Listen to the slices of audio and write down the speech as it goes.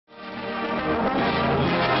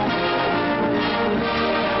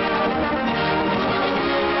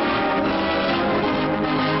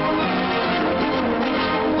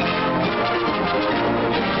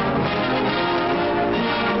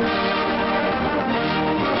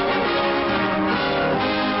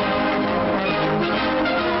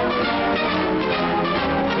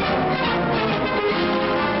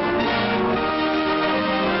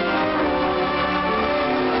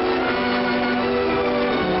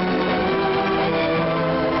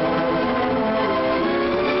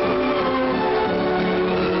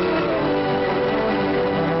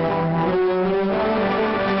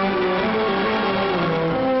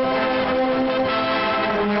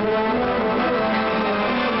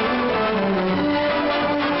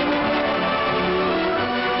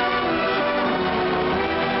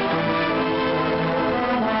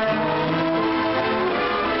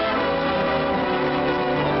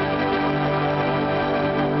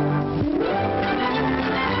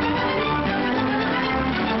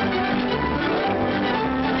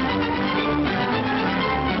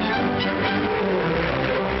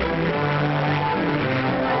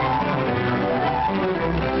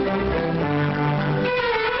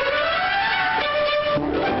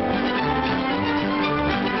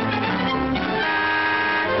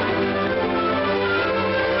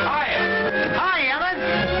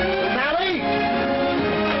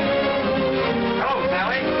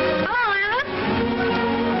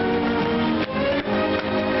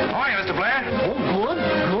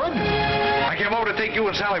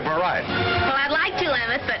with Sally for a ride? Well, I'd like to,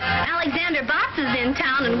 Emmett, but Alexander Botts is in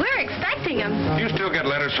town, and we're expecting him. You still get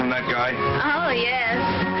letters from that guy? Oh, yes.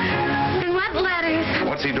 And what letters?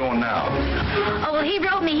 What's he doing now? Oh, well, he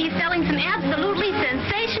wrote me he's selling some absolutely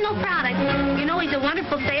sensational products. You know, he's a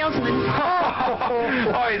wonderful salesman.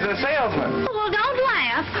 Oh, he's a salesman. Well, don't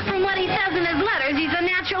laugh. From what he says in his letters, he's a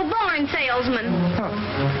natural-born salesman.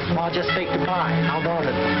 I'll just take the pie. How about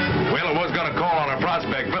it? Well, I was going to call on a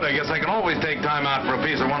prospect, but I guess I can always take time out for a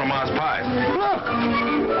piece of one of Ma's pies. Look!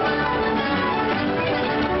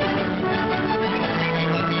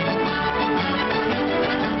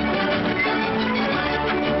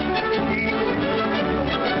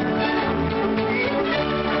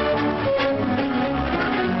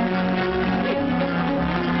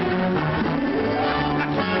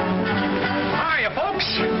 Hiya, folks.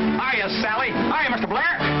 Hiya, Sally. Hiya, Mr. Blair.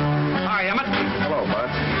 Hi, Emmett. Hello, Bud.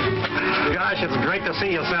 Gosh, it's great to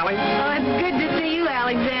see you, Sally. Oh, it's good to see you,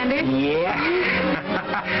 Alexander. Yeah.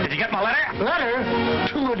 Did you get my letter? Letter?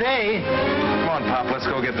 2 a day. Come on, Pop, let's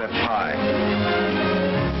go get that pie.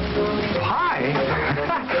 Pie?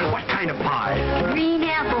 What kind of pie? Green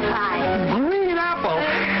apple pie. Green apple.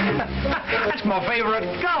 That's my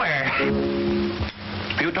favorite color.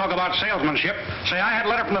 You talk about salesmanship. Say, I had a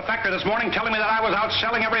letter from the factory this morning telling me that I was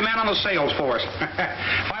outselling every man on the sales force.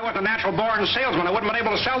 If I wasn't a natural-born salesman, I wouldn't have been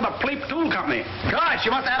able to sell the Pleep Tool Company. Gosh,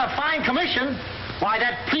 you must have had a fine commission. Why,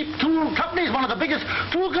 that Pleep Tool Company is one of the biggest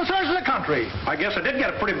tool concerns in the country. I guess I did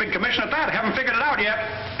get a pretty big commission at that. I haven't figured it out yet.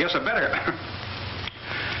 Guess I better.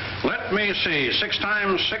 Let me see. 6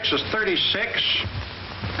 times 6 is 36.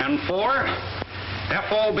 And 4.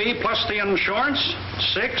 FOB plus the insurance.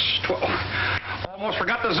 6, 12. Almost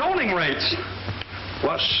forgot the zoning rates.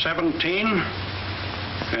 Plus 17.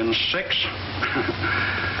 And 6.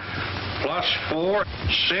 Plus 4,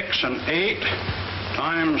 6, and 8.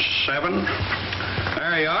 Times 7.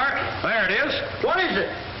 There you are. There it is. What is it?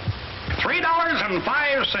 $3.05.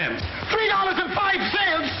 $3.05?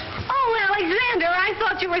 Oh, Alexander, I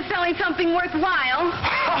thought you were selling something worthwhile.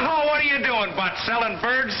 Oh, what are you doing, Butt? Selling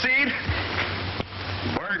bird seed?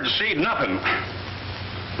 Bird seed, nothing.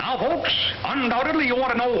 Now, folks, undoubtedly you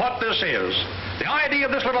want to know what this is. The idea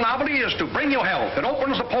of this little novelty is to bring you health. It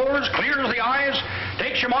opens the pores, clears the eyes,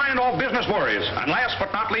 takes your mind off business worries, and last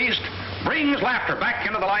but not least, brings laughter back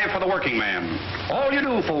into the life of the working man. All you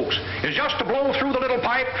do, folks, is just to blow through the little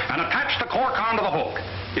pipe and attach the cork onto the hook.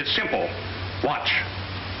 It's simple. Watch.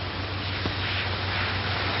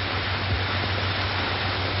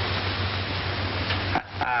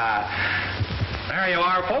 There you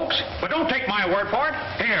are, folks. But don't take my word for it.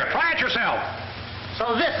 Here, try it yourself.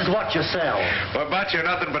 So this is what you sell. Well, but you're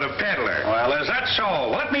nothing but a peddler. Well, is that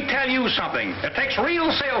so? Well, let me tell you something. It takes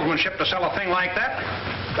real salesmanship to sell a thing like that.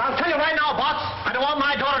 I'll tell you right now, Bots, I don't want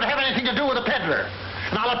my daughter to have anything to do with a peddler.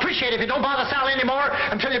 And I'll appreciate it if you don't bother Sally anymore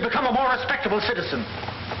until you become a more respectable citizen.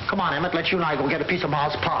 Come on, Emmett, let you and I go get a piece of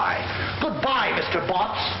Ma's pie. Goodbye, Mr.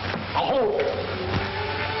 Bots. I hope.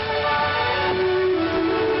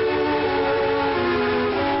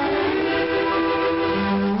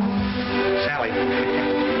 Sally,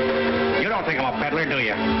 you don't think I'm a peddler, do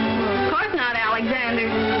you? Of course not, Alexander.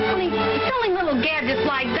 Only selling little gadgets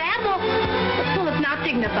like that, well, it's not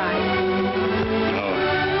dignified. Oh,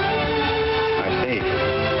 I see.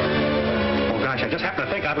 Oh, gosh, I just happened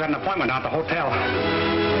to think I've got an appointment out at the hotel.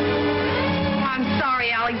 I'm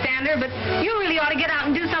sorry, Alexander, but you really ought to get out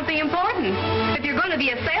and do something important. If you're going to be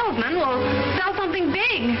a salesman, well, sell something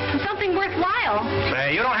big, something worthwhile.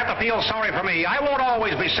 Say, you don't have to feel sorry for me. I won't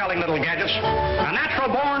always be selling little gadgets. A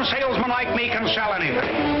natural-born salesman like me can sell anything.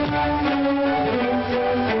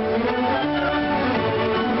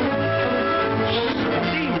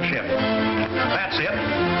 Steamship. That's it.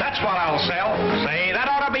 That's what I'll sell. Say, that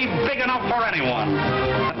ought to be big enough for anyone.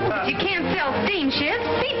 But you can't sell steamships.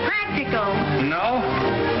 Be practical. No?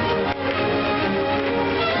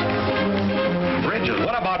 Bridges.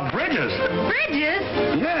 What about bridges? Bridges?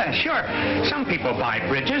 Yeah, sure. Some people buy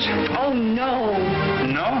bridges. Oh, no.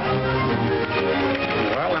 No?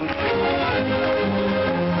 Well, then...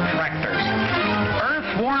 Tractors.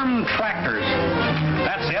 Earthworm Tractors.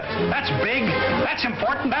 That's it. That's big. That's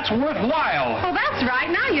important. That's worthwhile. Oh, that's right.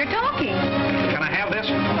 Now you're talking. Can I have this?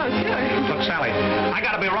 Oh, sure. Look, Sally, I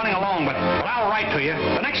got to be running along, but I'll write to you.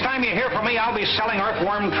 The next time you hear from me, I'll be selling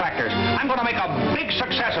Earthworm Tractors. I'm going to make a big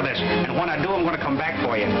success of this, and when I do, I'm going to come back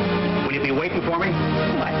for you. Will you be waiting for me?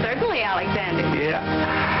 Why, certainly, Alexander.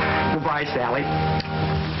 Yeah. Goodbye, Sally.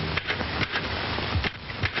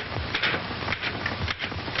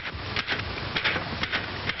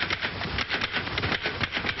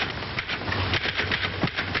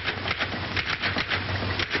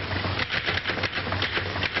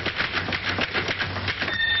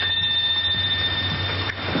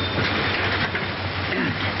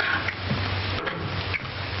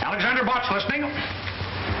 Alexander Bott's listening.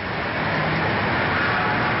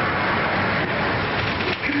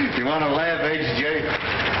 You want to laugh, H.J.?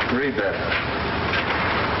 Read that.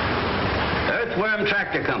 Earthworm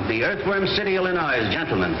Tractor Company, Earthworm City, Illinois.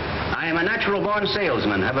 Gentlemen, I am a natural-born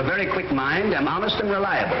salesman, have a very quick mind, am honest and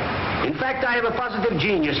reliable. In fact, I have a positive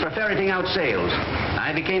genius for ferreting out sales.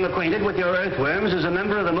 I became acquainted with your earthworms as a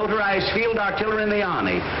member of the motorized field artillery in the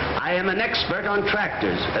Army. I am an expert on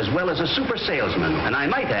tractors, as well as a super salesman, and I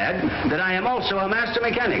might add that I am also a master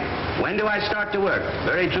mechanic. When do I start to work?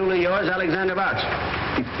 Very truly yours, Alexander Botts.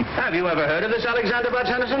 Have you ever heard of this Alexander Botts,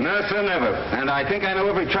 Henderson? No, sir, never. And I think I know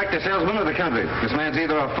every tractor salesman of the country. This man's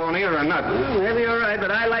either a phony or a nut. Well, maybe you're right,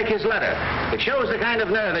 but I like his letter. It shows the kind of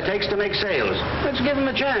nerve it takes to make sales. Let's give him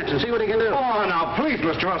a chance and see what he can do. Oh, now, please,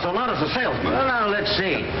 Mr. Russell, not as a salesman. Well, now, let's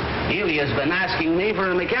see. Healy has been asking me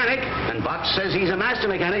for a mechanic, and Botts says he's a master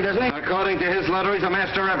mechanic, doesn't he? According to his letter, he's a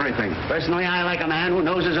master of everything. Personally, I like a man who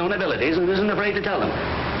knows his own abilities and isn't afraid to tell them.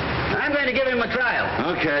 I'm going to give him a trial.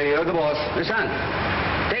 Okay, you're the boss. Son,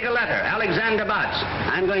 take a letter, Alexander Botts.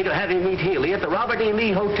 I'm going to have him meet Healy at the Robert E.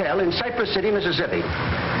 Lee Hotel in Cypress City, Mississippi.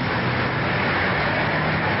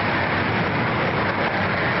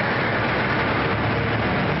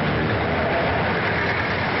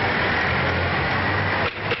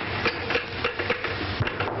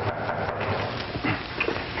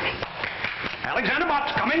 Alexander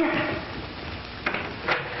Bott's coming.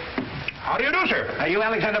 How do you do, sir? Are you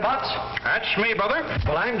Alexander Botts? That's me, brother.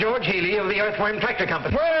 Well, I'm George Healy of the Earthworm Tractor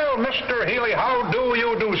Company. Well, Mr. Healy, how do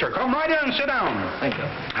you do, sir? Come right in and sit down. Thank you.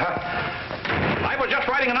 I was just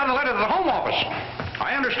writing another letter to the Home Office.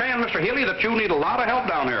 I understand, Mr. Healy, that you need a lot of help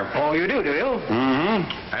down here. Oh, you do you?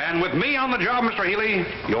 Mm-hmm. And with me on the job, Mr. Healy,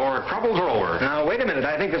 your troubles are over. Now, wait a minute.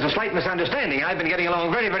 I think there's a slight misunderstanding. I've been getting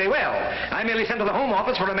along very, very well. I merely sent to the Home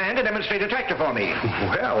Office for a man to demonstrate a tractor for me.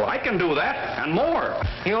 Well, I can do that, and more.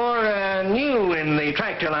 You're new in the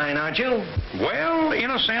tractor line, aren't you? Well, in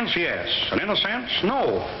a sense, yes. And in a sense,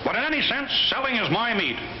 no. But in any sense, selling is my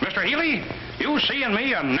meat. Mr. Healy, you see in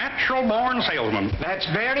me a natural-born salesman. That's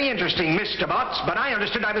very interesting, Mr. Botts, but I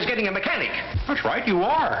understood I was getting a mechanic. That's right, you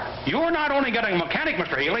are. You're not only getting a mechanic,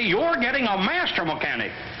 Mr. Healy, you're getting a master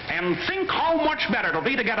mechanic. And think how much better it'll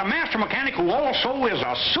be to get a master mechanic who also is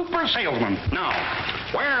a super salesman. Now,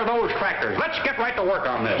 where are those tractors? Let's get right to work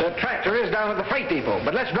on this. The tractor is down at the freight depot,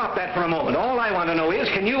 but let's drop that for a moment. All I want to know is,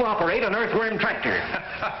 can you operate an earthworm tractor?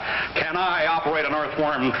 Can I operate an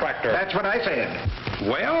earthworm tractor? That's what I said.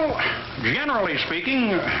 Well, generally speaking,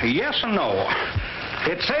 yes and no.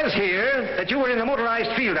 It says here that you were in the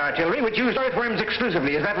motorized field artillery, which used earthworms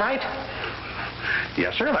exclusively. Is that right?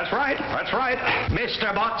 Yes, sir, that's right. That's right.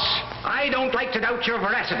 Mr. Botts, I don't like to doubt your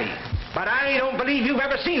veracity, but I don't believe you've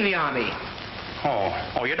ever seen the Army.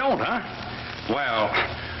 Oh, you don't, huh? Well,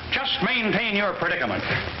 just maintain your predicament.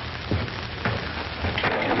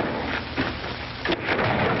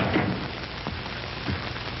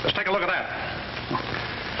 Let's take a look at that.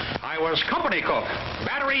 I was company cook,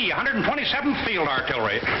 battery 127th Field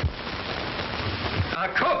Artillery. A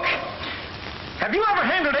cook? Have you ever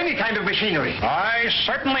handled any kind of machinery? I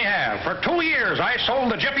certainly have. For 2 years, I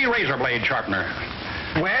sold the Jiffy razor blade sharpener.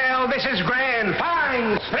 Well, this is grand,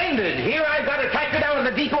 fine, splendid. Here I've got a tractor down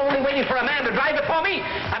at the depot only waiting for a man to drive it for me.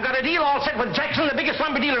 I've got a deal all set with Jackson, the biggest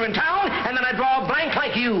lumber dealer in town, and then I draw a blank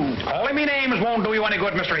like you. Calling me names won't do you any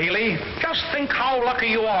good, Mr. Healy. Just think how lucky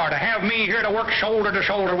you are to have me here to work shoulder to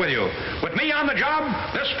shoulder with you. With me on the job,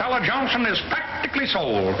 this fella Johnson is practically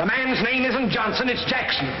sold. The man's name isn't Johnson, it's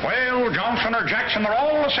Jackson. Well, Johnson or Jackson, they're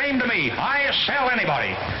all the same to me. I sell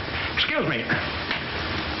anybody. Excuse me.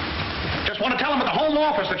 Just want to tell them at the Home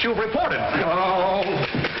Office that you've reported. Oh.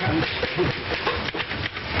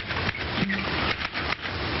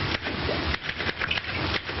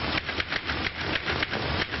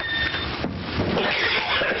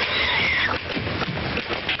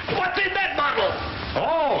 What's in that bottle?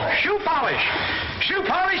 Oh, shoe polish. Shoe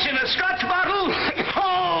polish in a Scotch bottle?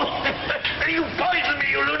 Oh, you poisoned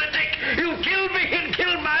me, you lunatic. You killed me and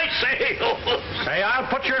killed my sale. Say, I'll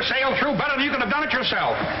put your sale through better than you could have done it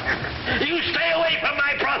yourself. You stay away from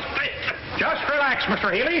my prospect. Just relax,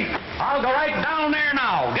 Mr. Healy. I'll go right down there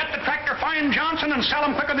now. Get the tractor, find Johnson, and sell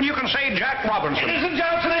him quicker than you can say Jack Robinson. It isn't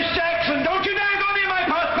Johnson, it's Jackson. Don't you dare go near my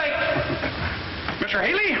prospect. Mr.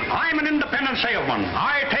 Healy, I'm an independent salesman.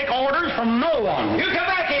 I take orders from no one. You come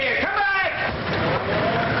back here. Come back.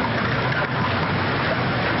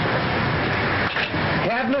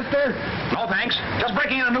 Cab, mister? No, thanks. Just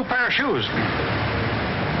breaking in a new pair of shoes.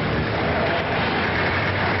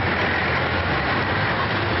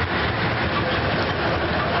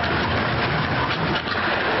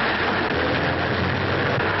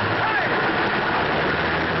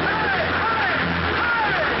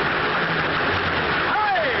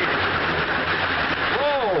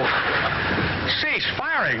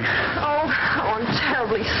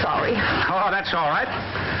 that's all right.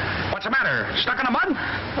 What's the matter? Stuck in the mud?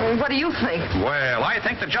 What do you think? Well, I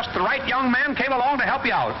think that just the right young man came along to help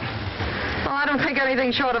you out. Well, I don't think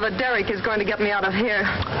anything short of a derrick is going to get me out of here.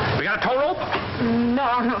 You got a tow rope? No,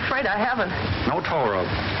 I'm afraid I haven't. No tow rope.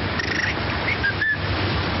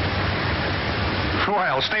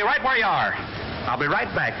 Well, stay right where you are. I'll be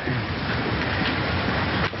right back.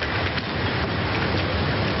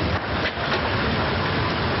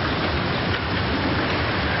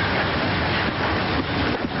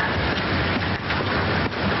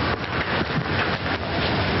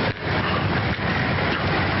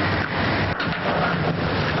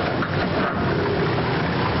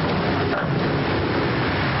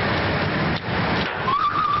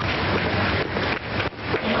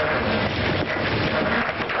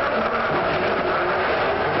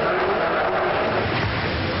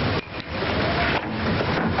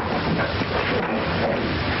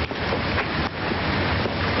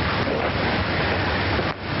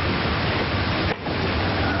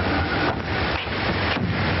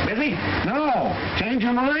 No. Change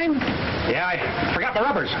your mind? Yeah, I forgot my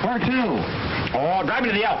rubbers. Where to? Oh, drive me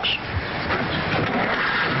to the Elks.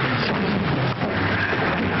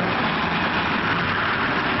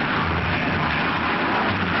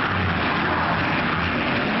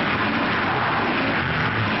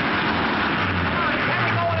 Can't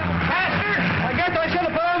we go a little faster? I guess I should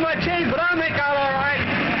have put on my chains, but I'll make out all right.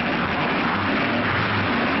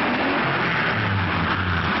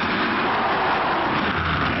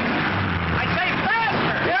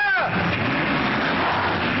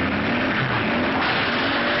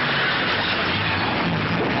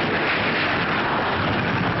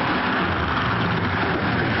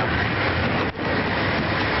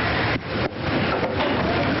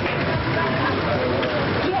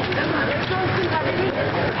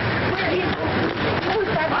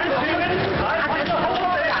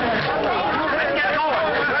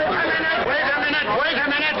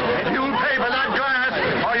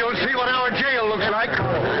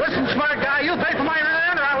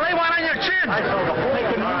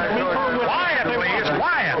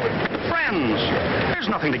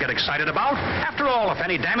 Nothing to get excited about. After all, if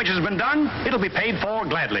any damage has been done, it'll be paid for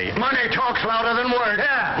gladly. Money talks louder than words.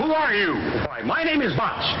 Yeah. Who are you? Why, my name is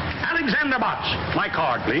Botts. Alexander Botts. My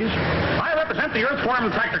card, please. I represent the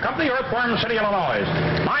Earthworm Tractor Company, Earthworm City, Illinois.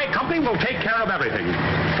 My company will take care of everything.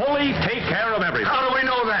 Fully take care of everything. How do we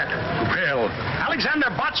know that? Well,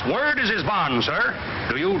 Alexander Botts' word is his bond, sir.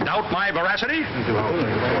 Do you doubt my veracity?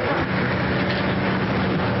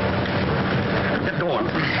 Get going.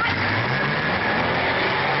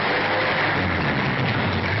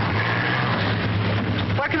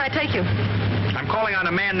 Where can I take you? I'm calling on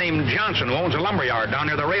a man named Johnson who owns a lumberyard down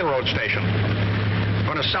near the railroad station.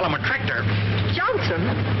 Going to sell him a tractor. Johnson?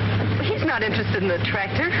 He's not interested in the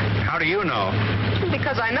tractor. How do you know?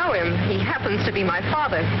 Because I know him. He happens to be my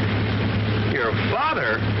father. Your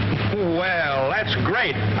father? Well, that's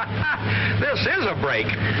great. This is a break.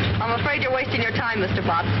 I'm afraid you're wasting your time, Mr.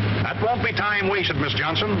 Botts. That won't be time wasted, Miss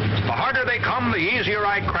Johnson. The harder they come, the easier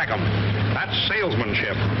I crack them. That's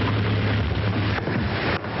salesmanship.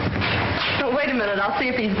 Oh, wait a minute. I'll see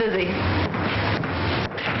if he's busy.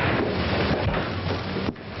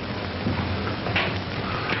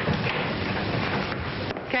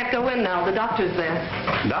 Can't go in now. The doctor's there.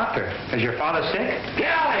 Doctor, is your father sick? Get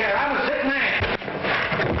out of here. I'm a sick man.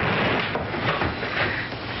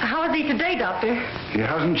 How is he today, Doctor? He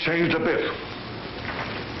hasn't changed a bit.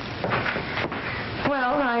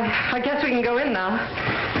 Well, I guess we can go in now.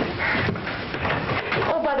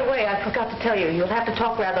 Oh, by the way, I forgot to tell you, you'll have to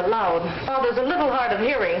talk rather loud. Father's a little hard of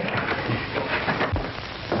hearing.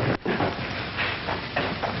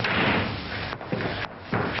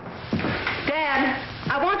 Dad,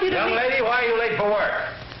 I want you to... Young lady, why are you late for work?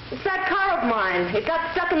 It's that car of mine. It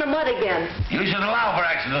got stuck in the mud again. You should allow for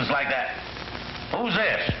accidents like that. Who's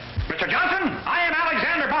this? Mr. Johnson, I am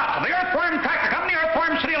Alexander Botts of the Earthworm Tractor Company,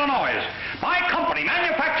 Earthworm City, Illinois. My company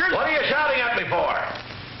manufactures... What are you shouting at me for?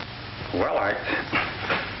 Well,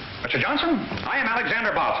 Mr. Johnson, I am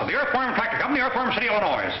Alexander Botts of the Earthworm Tractor Company, Earthworm City,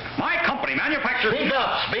 Illinois. My company manufactures... Speak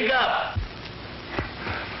up, speak up.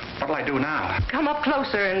 What'll I do now? Come up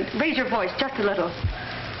closer and raise your voice just a little.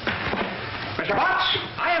 Mr. Botts,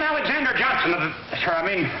 I am Alexander Johnson of the... Sir, I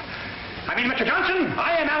mean, Mr. Johnson,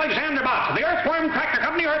 I am Alexander Botts of the Earthworm Tractor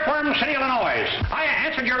Company, Earthworm City, Illinois. I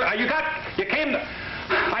answered your... I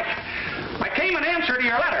came and answered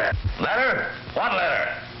your letter. Letter? What letter?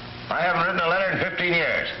 I haven't written a letter in 15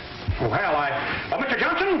 years. Well, Mr.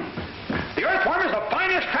 Johnson, the Earthworm is the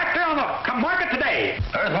finest tractor on the market today.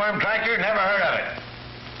 Earthworm Tractor? Never heard of it.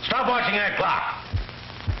 Stop watching that clock.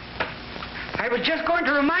 I was just going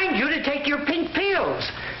to remind you to take your pink pills.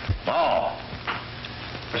 Oh.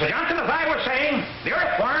 Mr. Johnson, as I was saying, the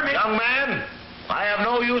earthworm is... Young man, I have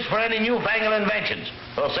no use for any newfangled inventions.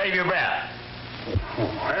 So save your breath.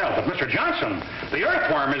 Well, but Mr. Johnson, the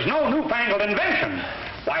earthworm is no newfangled invention.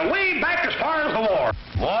 Why, way back as far as the war.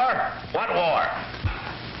 War? What war?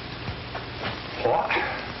 What?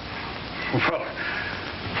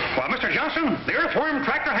 Well, Mr. Johnson, the Earthworm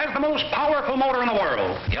Tractor has the most powerful motor in the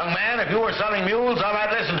world. Young man, if you were selling mules, I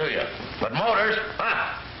might listen to you. But motors,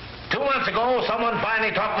 2 months ago, someone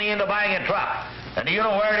finally talked me into buying a truck. And do you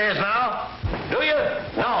know where it is now? Do you?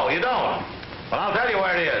 No, you don't. Well, I'll tell you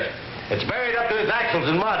where it is. It's buried up to its axles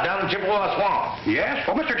in mud down in Chippewa Swamp. Yes?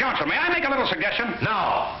 Well, Mr. Johnson, may I make a little suggestion?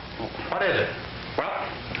 No. What is it? Well,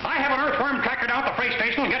 I have an Earthworm Tractor down at the freight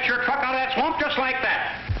station and get your truck out of that swamp just like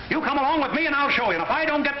that. You come along with me and I'll show you. And if I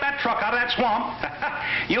don't get that truck out of that swamp,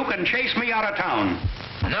 you can chase me out of town.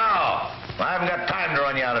 No. I haven't got time to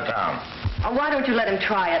run you out of town. Oh, why don't you let him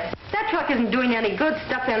try it? That truck isn't doing any good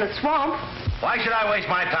stuck in a swamp. Why should I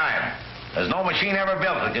waste my time? There's no machine ever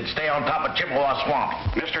built that could stay on top of Chippewa Swamp.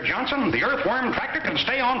 Mr. Johnson, the Earthworm Tractor can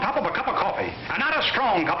stay on top of a cup of coffee. And not a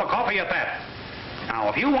strong cup of coffee at that.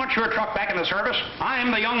 Now, if you want your truck back in the service,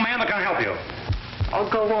 I'm the young man that can help you. Oh,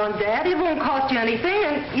 go on, Dad. It won't cost you anything,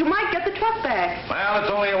 and you might get the truck back. Well, it's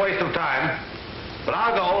only a waste of time. But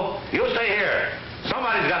I'll go. You stay here.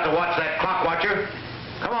 Somebody's got to watch that clock watcher.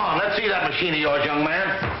 Come on, let's see that machine of yours, young man.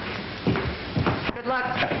 Good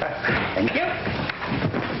luck. Thank you.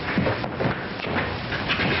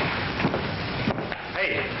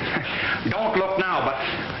 Hey, don't look now, but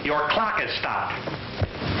your clock is stopped.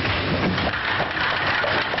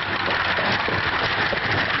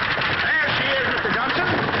 There she is, Mr. Johnson.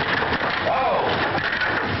 Whoa.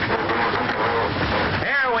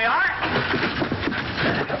 Here we are.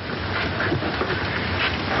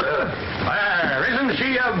 Isn't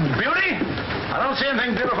she a beauty? I don't see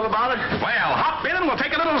anything beautiful about it. Well, hop in and we'll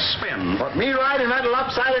take a little spin. What, me riding that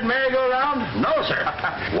lopsided merry-go-round? No, sir.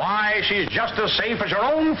 Why, she's just as safe as your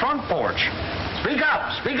own front porch. Speak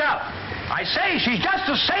up, speak up. I say she's just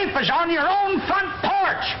as safe as on your own front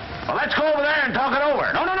porch. Well, let's go over there and talk it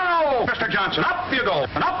over. No, Mr. Johnson, up you go.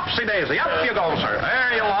 And upsy-daisy, up you go, sir.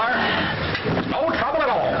 There you are. No trouble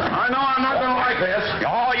at all. I know I'm not going to like this.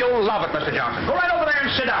 Oh, you'll love it, Mr. Johnson. Go right over there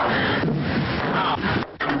and sit down.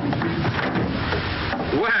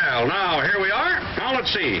 Well, now, here we are. Now,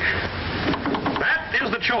 let's see. That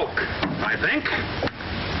is the choke, I think.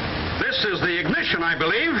 This is the ignition, I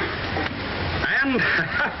believe. And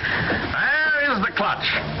there is the clutch,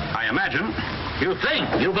 I imagine. You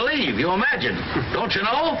think, you believe, you imagine. Don't you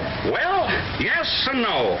know? Well, yes and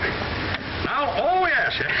no. Now, oh,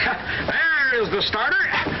 yes. There is the starter.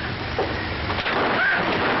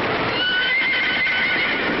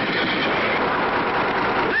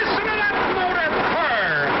 Listen to that motor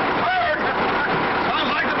purr. Purr. Sounds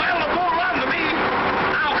like the Battle of Bull Run to me.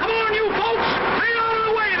 Now, come on, you folks. Bring on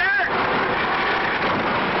the way there.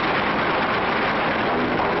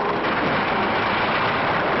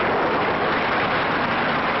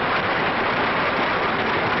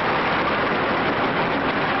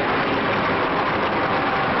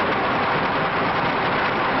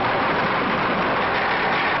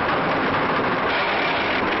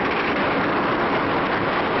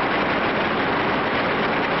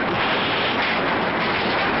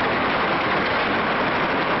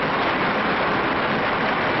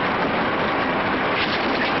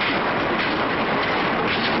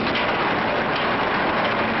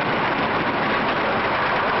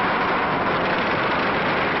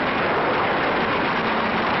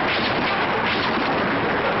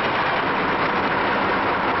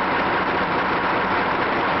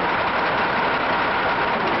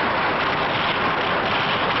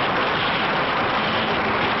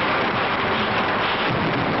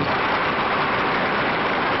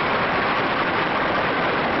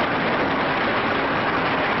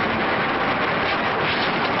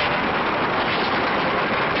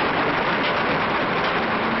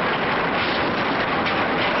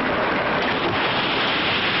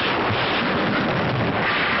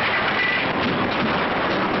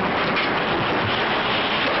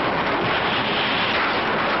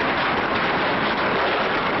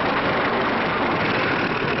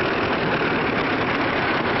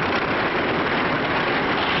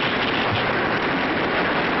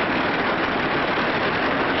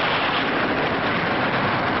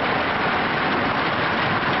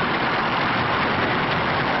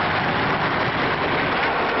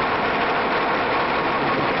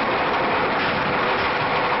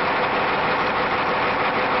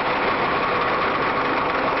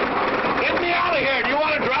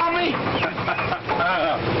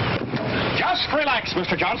 relax,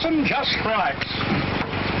 Mr. Johnson. Just relax.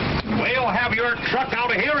 We'll have your truck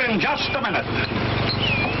out of here in just a minute.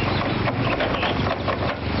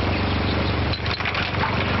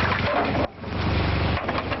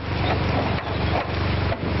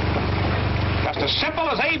 Just as simple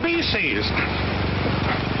as ABCs.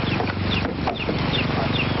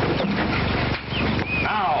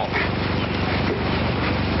 Now.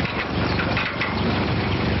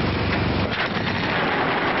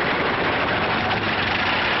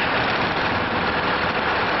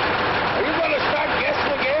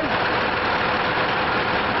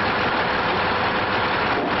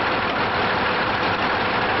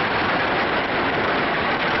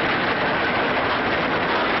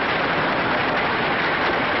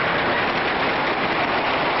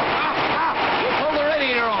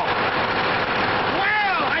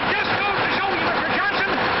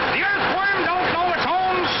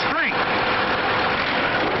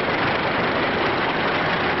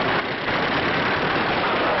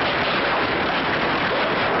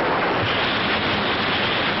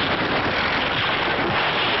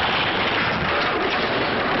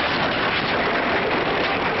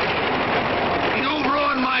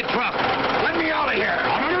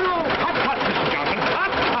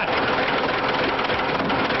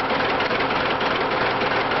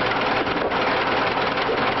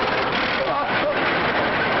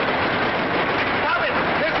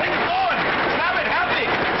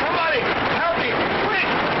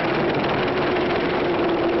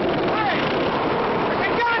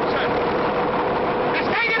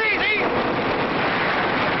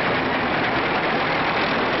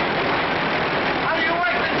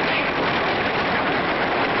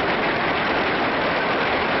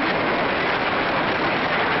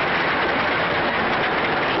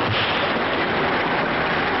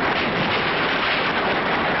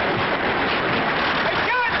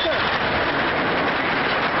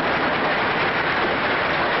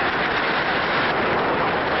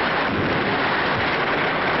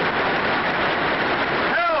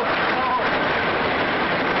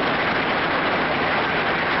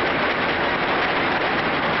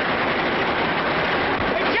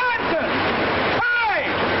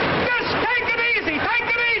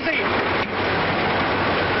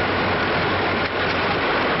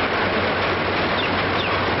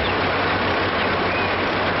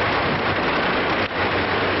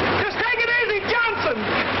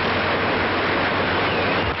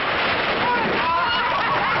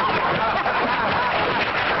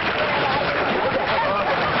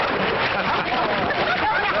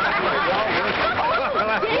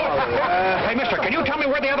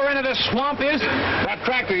 Swamp is? That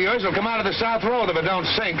tractor of yours will come out of the south road if it don't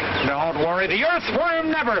sink. Don't worry, the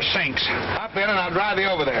earthworm never sinks. Hop in and I'll drive you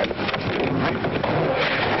over there.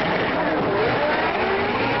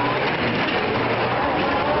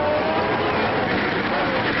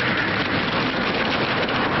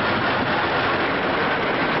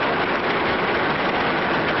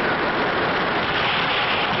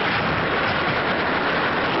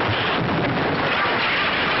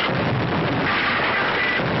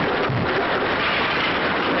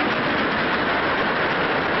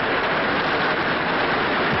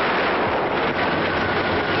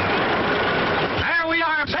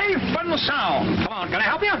 Sound. Come on, can I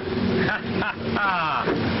help you?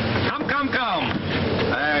 Come.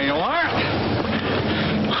 There you are.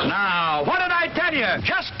 Now, what did I tell you?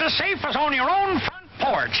 Just as safe as on your own front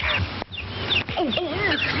porch.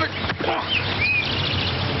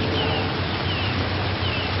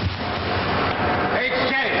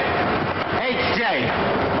 H.J.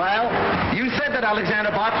 Well, you said that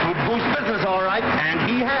Alexander Botts would boost business all right, and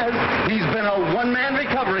he has. He's been a one-man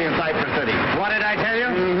recovery in Cypress City. What did I tell you?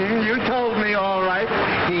 You told me all right.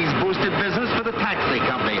 He's boosted business for the taxi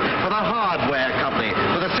company, for the hardware company,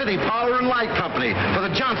 for the city power and light company, for the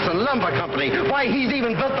Johnson Lumber Company. Why, he's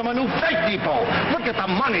even built them a new freight depot. Look at the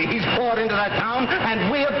money he's poured into that town, and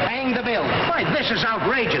we're paying the bills. Why, this is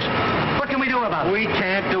outrageous. What can we do about it? We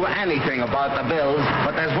can't do anything about the bills,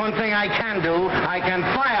 but there's one thing I can do. I can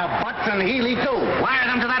fire Butts and Healy, too. Wire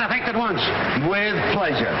them to that effect at once. With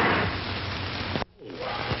pleasure.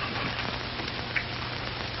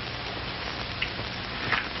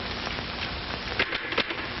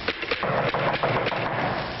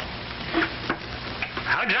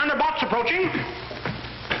 Alexander Botts approaching.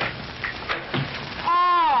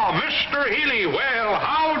 Ah, Mr. Healy. Well,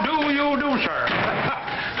 how do you do, sir?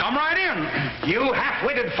 Come right in. You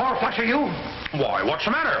half-witted four-flusher, you. Why, what's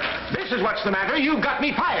the matter? This is what's the matter. You've got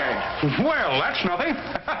me fired. Well, that's nothing.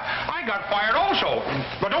 I got fired also.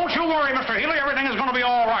 But don't you worry, Mr. Healy. Everything is going to be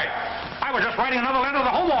all right. I I was just writing another letter to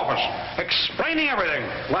the Home Office, explaining everything.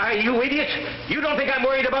 Why, you idiot. You don't think I'm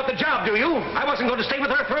worried about the job, do you? I wasn't going to stay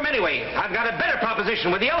with Earthworm anyway. I've got a better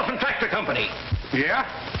proposition with the Elephant Tractor Company. Yeah?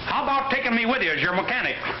 How about taking me with you as your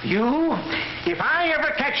mechanic? You? If I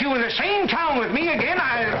ever catch you in the same town with me again,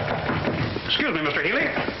 Excuse me, Mr. Healy.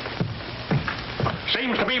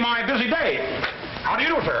 Seems to be my busy day. How do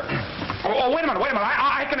you do, sir? Oh, wait a minute.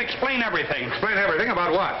 I can explain everything. Explain everything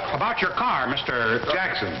about what? About your car, Mr.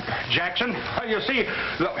 Jackson. Jackson? You see,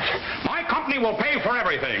 my company will pay for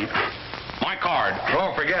everything. My card.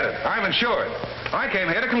 Oh, forget it. I'm insured. I came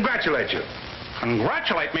here to congratulate you.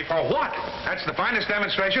 Congratulate me for what? That's the finest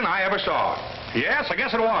demonstration I ever saw. Yes, I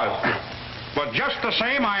guess it was. But just the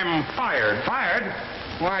same, I'm fired. Fired?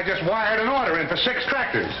 Why, I just wired an order in for 6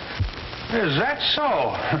 tractors. Is that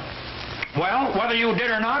so? Well, whether you did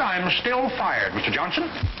or not, I'm still fired, Mr. Johnson.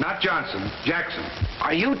 Not Johnson, Jackson.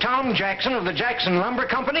 Are you Tom Jackson of the Jackson Lumber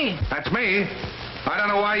Company? That's me. I don't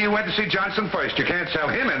know why you went to see Johnson first. You can't sell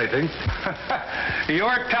him anything.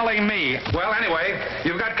 You're telling me. Well, anyway,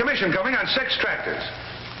 you've got commission coming on 6 tractors.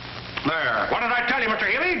 There. What did I tell you, Mr.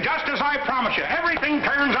 Healy? Just as I promised you. Everything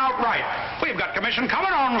turns out right. We've got commission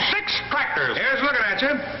coming on 6 tractors. Here's looking at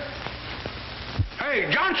you. Hey,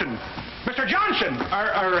 Johnson. Mr. Johnson.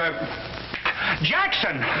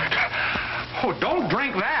 Jackson. Oh, don't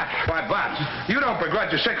drink that. Why, Bob, you don't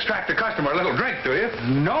begrudge a 6 tractor customer a little drink, do you?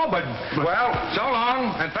 No, but... Well, so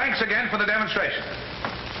long, and thanks again for the demonstration.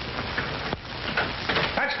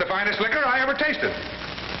 That's the finest liquor I ever tasted.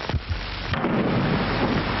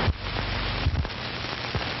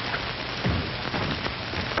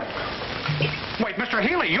 Wait, Mr.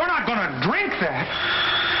 Healy, you're not going to drink that.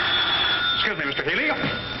 Excuse me, Mr. Healy.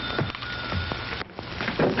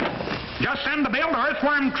 Just send the bill to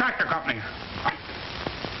Earthworm Tractor Company.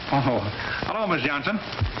 Oh, hello, Miss Johnson.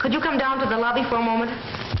 Could you come down to the lobby for a moment?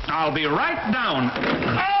 I'll be right down.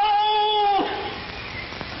 Oh!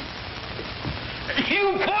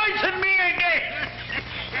 You poisoned me again!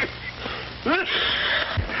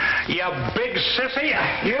 You big sissy.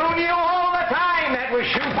 You knew all the time that was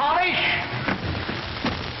shoe polish.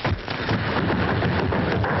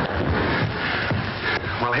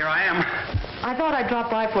 Well, here I am. I thought I'd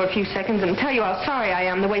drop by for a few seconds and tell you how sorry I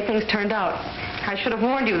am the way things turned out. I should have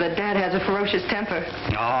warned you that Dad has a ferocious temper.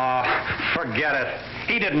 Oh, forget it.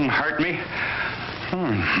 He didn't hurt me.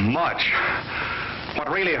 Much. What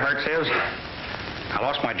really hurts is I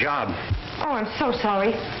lost my job. Oh, I'm so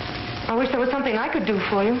sorry. I wish there was something I could do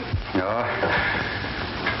for you. Oh,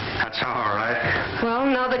 that's all right. Well,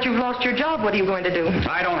 now that you've lost your job, what are you going to do?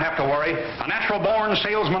 I don't have to worry. A natural-born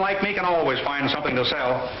salesman like me can always find something to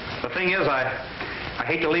sell. The thing is, I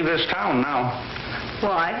hate to leave this town now.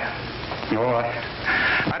 Why? Oh,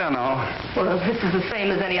 I don't know. Well, this is the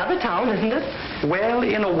same as any other town, isn't it? Well,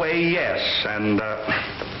 in a way, yes, and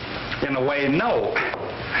in a way, no.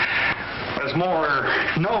 There's more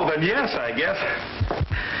no than yes, I guess.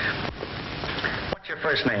 What's your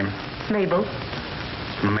first name? Mabel.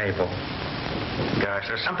 Mabel. Gosh,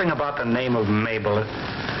 there's something about the name of Mabel.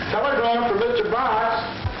 Telegram for Mr.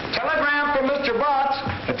 Botts. Telegram for Mr. Botts.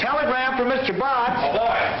 A telegram for Mr. Botts. Oh,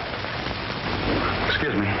 boy.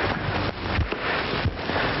 Excuse me.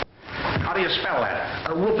 How do you spell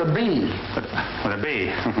that? With a B. With a B.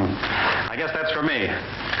 I guess that's for me.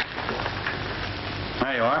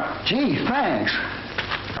 There you are. Gee, thanks.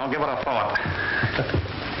 Don't give it a thought.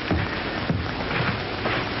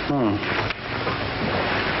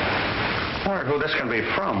 Wonder who this can be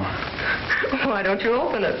from. Why don't you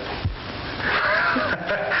open it?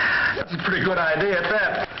 That's a pretty good idea at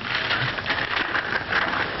that.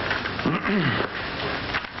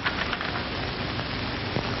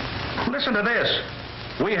 Listen to this.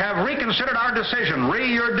 We have reconsidered our decision.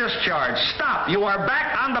 You're discharged. Stop. You are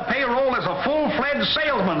back on the payroll as a full-fledged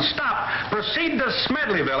salesman. Stop. Proceed to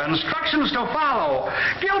Smedleyville. Instructions to follow.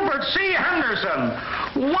 Gilbert C. Henderson.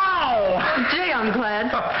 Wow! Gee, I'm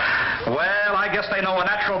glad. Well, I guess they know a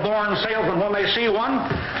natural-born salesman when they see one.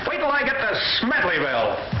 Wait till I get to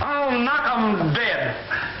Smedleyville. I'll knock 'em dead.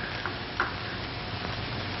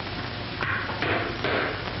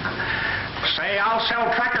 Say, I'll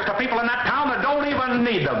sell tractors to people in that town that don't even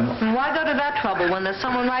need them. Why go to that trouble when there's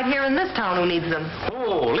someone right here in this town who needs them?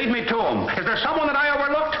 Oh, lead me to them. Is there someone that I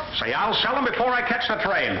overlooked? Say, I'll sell them before I catch the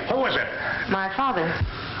train. Who is it? My father.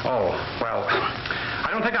 Oh, well, I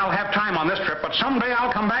don't think I'll have time on this trip, but someday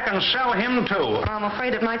I'll come back and sell him, too. I'm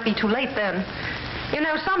afraid it might be too late then. You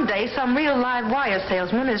know, someday some real live wire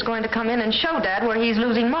salesman is going to come in and show Dad where he's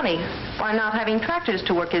losing money by not having tractors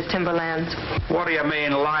to work his timberlands. What do you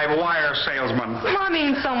mean, live wire salesman? I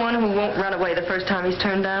mean someone who won't run away the first time he's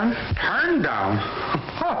turned down. Turned down?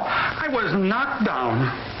 Oh, I was knocked down.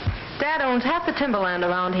 Dad owns half the timberland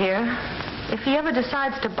around here. If he ever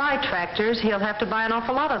decides to buy tractors, he'll have to buy an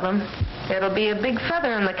awful lot of them. It'll be a big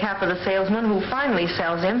feather in the cap of the salesman who finally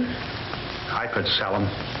sells him. I could sell them.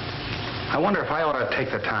 I wonder if I ought to take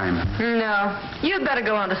the time. No, you'd better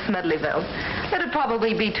go on to Smedleyville. It'd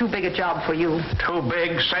probably be too big a job for you. Too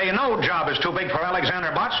big? Say no job is too big for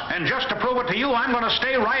Alexander Butts. And just to prove it to you, I'm going to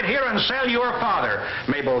stay right here and sell your father,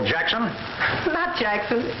 Mabel Jackson. Not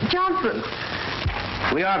Jackson, Johnson.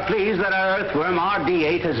 We are pleased that our Earthworm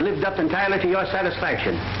RD8 has lived up entirely to your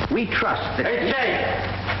satisfaction. We trust that...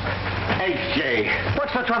 H.J.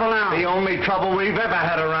 What's the trouble now? The only trouble we've ever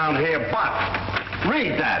had around here, but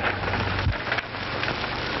read that.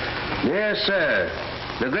 Yes, sir.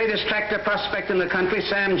 The greatest tractor prospect in the country,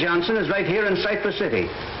 Sam Johnson, is right here in Cypress City.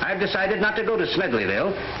 I've decided not to go to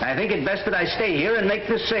Smedleyville. I think it best that I stay here and make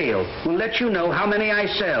this sale. We'll let you know how many I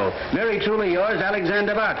sell. Very truly yours,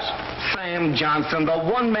 Alexander Butts. Sam Johnson, the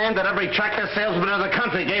one man that every tractor salesman in the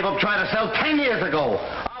country gave up trying to sell 10 years ago.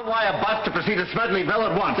 I'll wire Butts to proceed to Smedleyville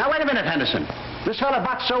at once. Now, wait a minute, Henderson. This fella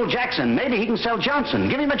Butts sold Jackson. Maybe he can sell Johnson.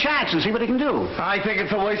 Give him a chance and see what he can do. I think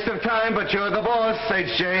it's a waste of time, but you're the boss,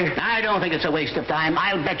 H.J. I don't think it's a waste of time.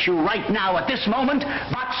 I'll bet you right now, at this moment,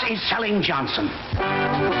 Butts is selling Johnson.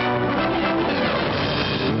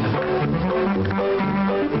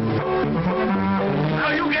 Now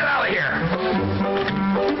you get out of here.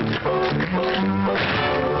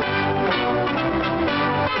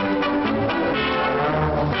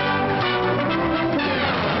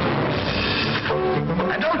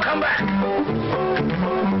 And don't come back.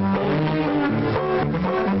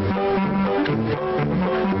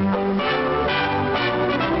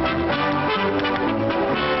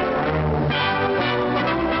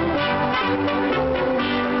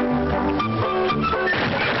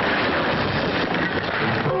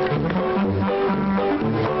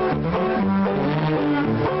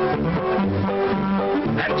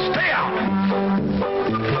 And stay out.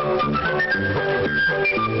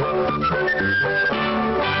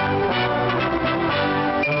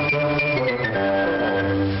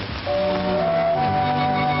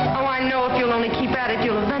 Oh, I know if you'll only keep at it,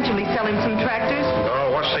 you'll eventually sell him some tractors.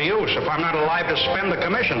 Oh, what's the use if I'm not alive to spend the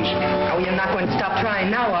commissions? Oh, you're not going to stop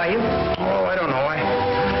trying now, are you? Oh, I don't know.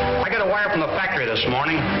 I got a wire from the factory this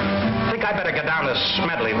morning. I think I better get down to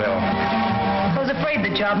Smedleyville. I was afraid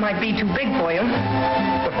the job might be too big for you.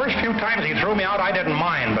 The first few times he threw me out, I didn't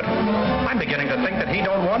mind, but I'm beginning to think that he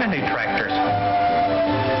don't want any tractors.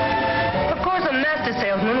 Of course, a master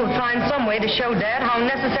salesman would find some way to show Dad how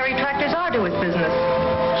necessary tractors are to his business.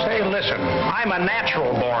 Say, listen, I'm a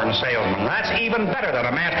natural-born salesman. That's even better than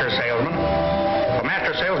a master salesman. If a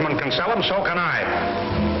master salesman can sell them, so can I.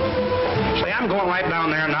 Say, I'm going right down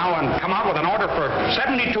there now and come out with an order for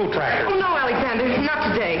 72 tractors. Oh, no, Alexander, not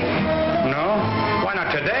today. No? Why not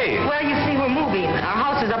today? Well, you see, we're moving. Our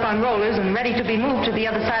house is up on rollers and ready to be moved to the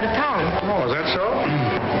other side of town. Oh, is that so?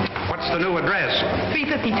 What's the new address?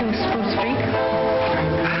 352 Spruce Street.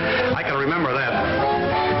 I can remember that.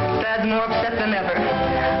 Dad's more upset than ever.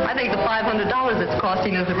 I think the $500 it's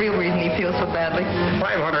costing is the real reason he feels so badly.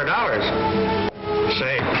 $500?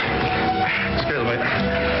 Say, excuse me,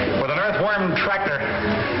 with an Earthworm Tractor.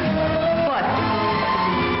 What?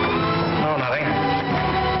 Oh, nothing.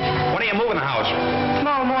 When are you moving the house?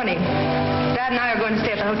 Tomorrow morning. Dad and I are going to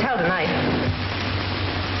stay at the hotel tonight.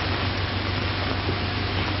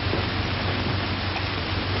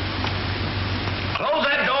 Close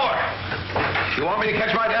that door. You want me to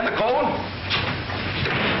catch my death of cold?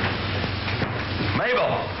 Mabel,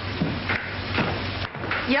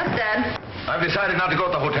 Yes, Dad. I've decided not to go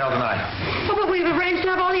to the hotel tonight. Oh, but we've arranged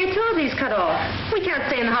to have all the utilities cut off. We can't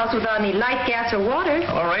stay in the house without any light, gas, or water.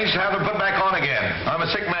 I'll arrange to have them put back on again. I'm a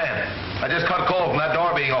sick man. I just caught cold from that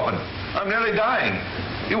door being open. I'm nearly dying.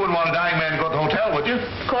 You wouldn't want a dying man to go to the hotel, would you?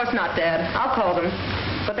 Of course not, Dad. I'll call them.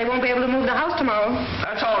 But they won't be able to move the house tomorrow.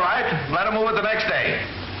 That's all right. Let them move it the next day.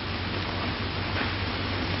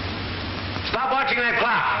 Stop watching that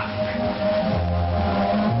clock.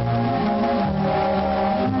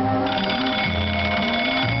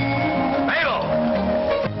 Mabel!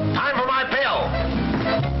 Time for my pill.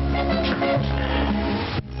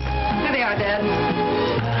 Here they are, Dad.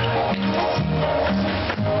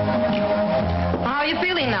 How are you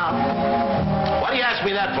feeling now? What do you ask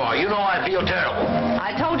me that for? You know I feel terrible.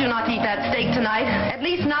 I told you not to eat that steak tonight. At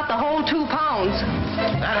least not the whole 2 pounds.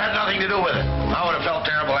 That had nothing to do with it. I would have felt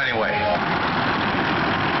terrible anyway.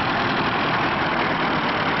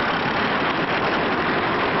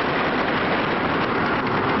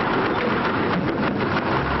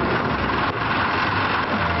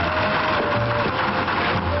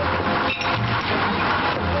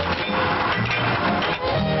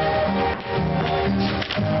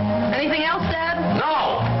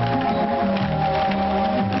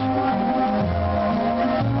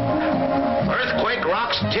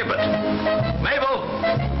 box Tibbet. Mabel,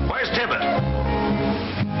 where's Tibbet?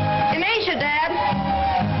 In Asia, Dad.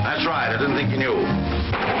 That's right. I didn't think you knew.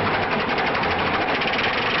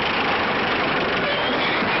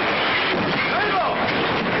 Mabel!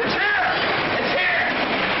 It's here! It's here!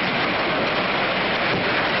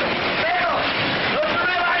 Mabel! Don't you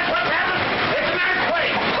realize what's happened? It's an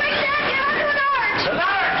earthquake! Quick, Dad, get under an arch. It's an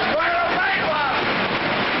arch! Where the plane was!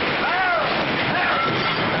 Help! Help!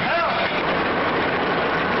 Help!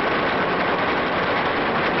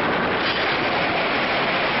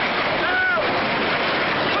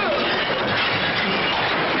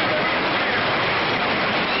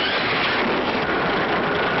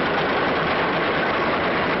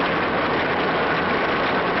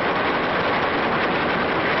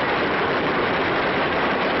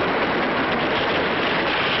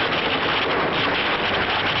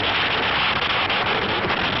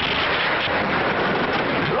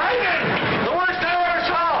 Lightning! The worst I ever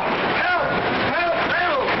saw! Help! Help!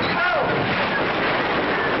 Help! Help!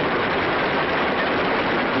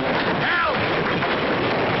 Help!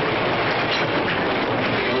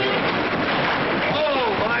 Oh,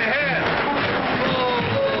 my head!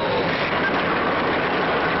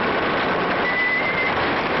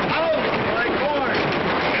 Oh, my cord!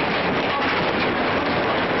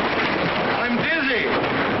 I'm dizzy!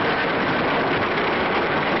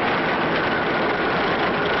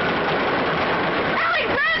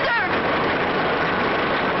 Alexander!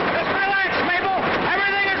 Just relax, Mabel.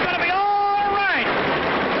 Everything is going to be all right.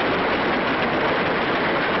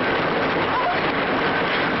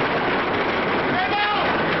 Mabel!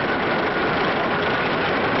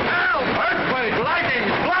 Help! Earthquake! Lightning!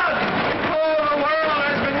 Blood! Oh, the world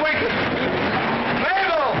has been wicked!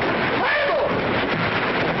 Mabel! Mabel!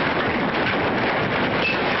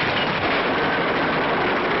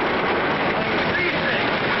 Freezing!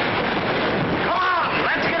 Come on!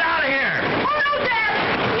 Let's get out of here! Oh, no, Dad.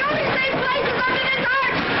 The only safe place is under this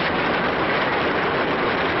arch.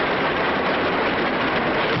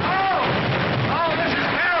 Oh! Oh, this is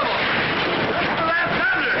terrible! Listen to that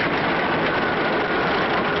thunder!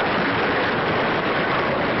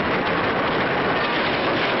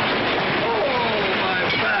 Oh, my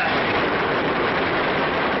back!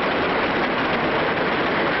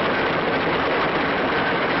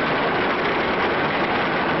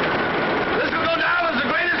 This will go down as the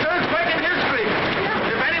greatest earthquake in history.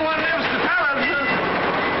 If anyone lives to tell us.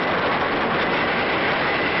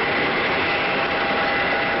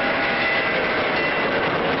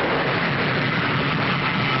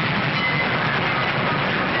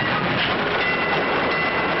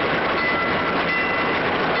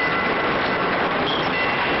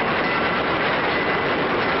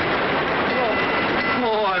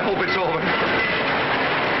 Oh, I hope it's over.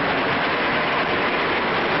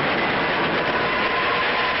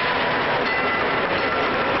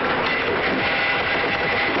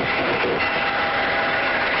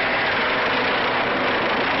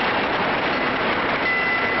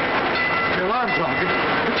 The alarm clock.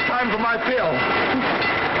 It's time for my pill.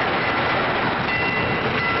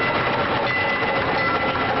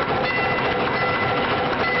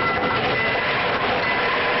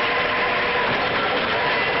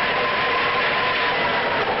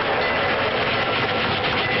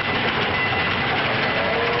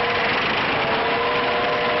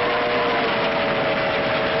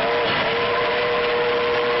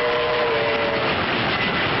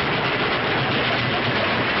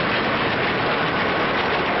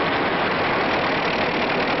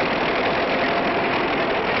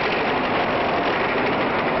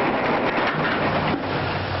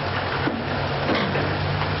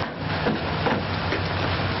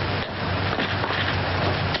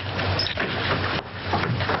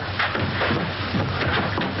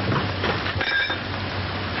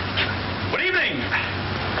 Good evening.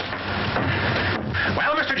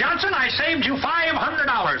 Well, Mr. Johnson, I saved you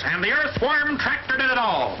 $500, and the Earthworm Tractor did it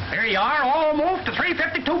all. Here you are, all moved to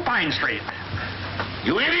 352 Pine Street.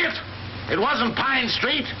 You idiot! It wasn't Pine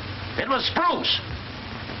Street. It was Spruce.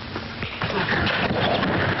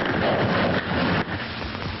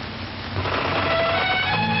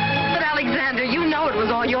 But, Alexander, you know it was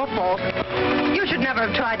all your fault. You should never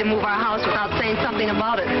have tried to move our house without saying something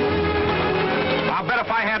about it. I'll bet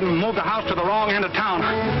if I hadn't moved the house to the wrong end of town,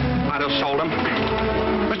 I'd have sold him.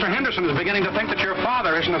 Mr. Henderson is beginning to think that your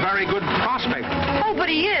father isn't a very good prospect. Oh, but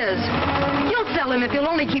he is. You'll sell him if you'll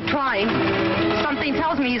only keep trying. Something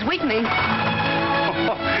tells me he's weakening.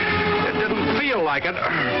 It didn't feel like it.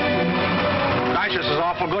 Isis is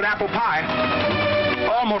awful good apple pie.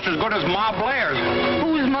 Almost as good as Ma Blair's.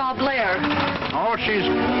 Who's Ma Blair? Oh, she's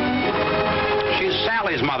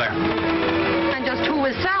Sally's mother. And just who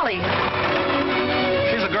is Sally?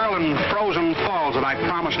 She's the girl in Frozen Falls that I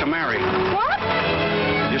promised to marry. What?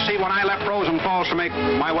 You see, when I left Frozen Falls to make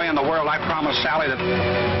my way in the world, I promised Sally that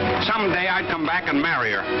someday I'd come back and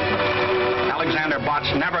marry her. Alexander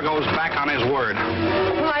Botts never goes back on his word.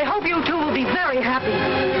 Well, I hope you two will be very happy.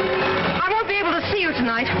 I won't be able to see you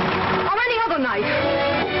tonight or any other night.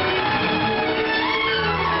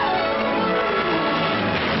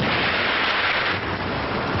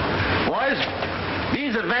 Boys,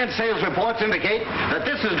 these advance sales reports indicate that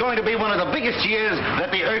this is going to be one of the biggest years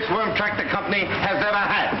that the Earthworm Tractor Company has ever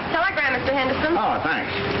had. Telegram, Mr. Henderson. Oh,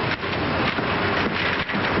 thanks.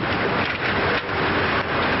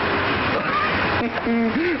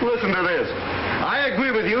 Listen to this. I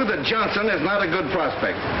agree with you that Johnson is not a good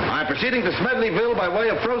prospect. I'm proceeding to Smedleyville by way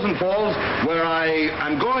of Frozen Falls, where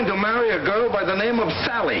I'm going to marry a girl by the name of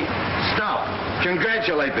Sally. Stop.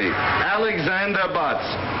 Congratulate me. Alexander Botts.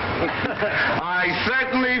 I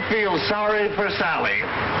certainly feel sorry for Sally.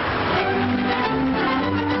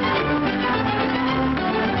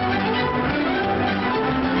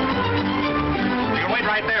 You can wait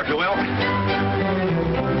right there, if you will.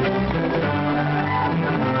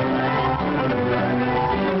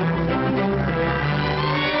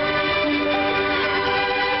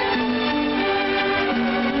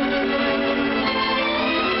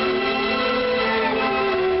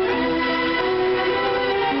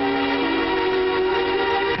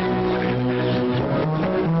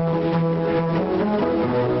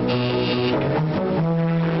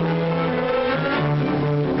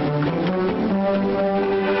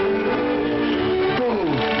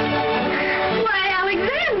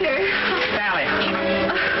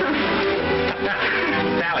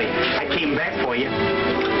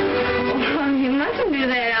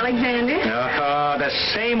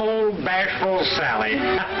 Same old bashful Sally.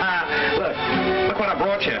 Look what I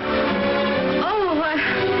brought you. Oh, well,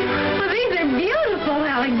 these are beautiful,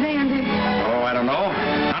 Alexander. Oh, I don't know.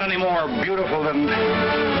 Not any more beautiful than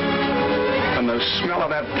the smell of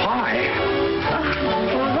that pie.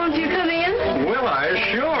 Well, won't you come in? Will I?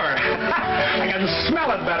 Sure. I can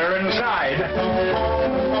smell it better inside.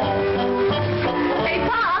 Hey,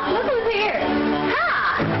 Pop, look who's here.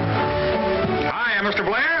 Hi. Hi, Mr.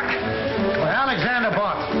 Blair. Alexander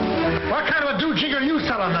Botts, what kind of a do-jigger are you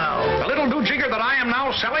selling now? The little do-jigger that I am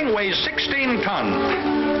now selling weighs 16 tons.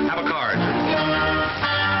 Have a card.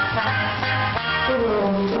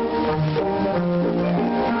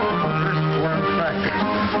 Earthworm Tractor.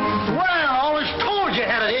 Well, I always told you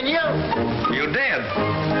had it in you. You did?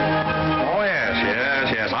 Oh,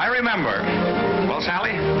 yes. I remember. Well,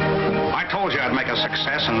 Sally, I told you I'd make a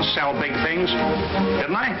success and sell big things,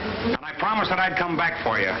 didn't I? And I promised that I'd come back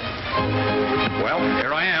for you. Well,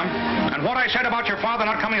 here I am. And what I said about your father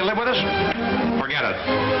not coming to live with us, forget it.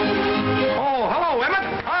 Oh, hello,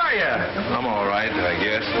 Emmett. How are you? I'm all right, I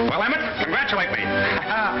guess. Well, Emmett, congratulate me.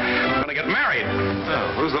 I'm going to get married.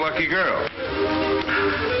 Oh, who's the lucky girl?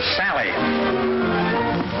 Sally.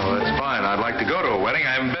 Oh, that's fine. I'd like to go to a wedding.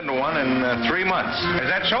 I haven't been to one in 3 months. Is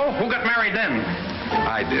that so? Who got married then?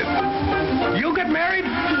 I did. You got married?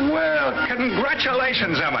 Well,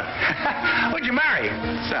 congratulations, Emmett. Who'd you marry?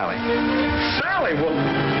 Sally. Sally? Well...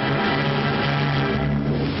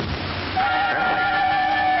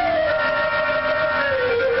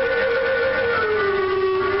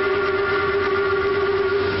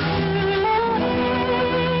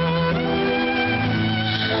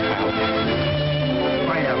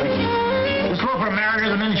 Why, Alex? This loafer married her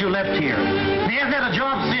the minute you left here. He hasn't had a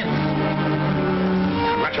job since.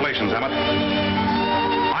 Congratulations, Emmett.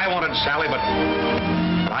 I wanted Sally, but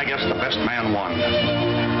I guess the best man won.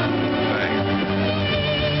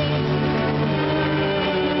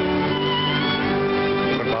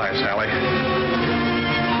 Goodbye, Sally.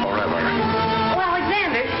 Forever. Well,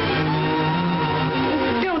 Alexander,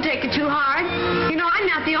 don't take it too hard. You know, I'm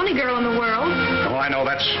not the only girl in the world. Well, I know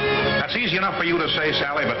that's easy enough for you to say,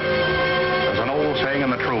 Sally, but there's an old saying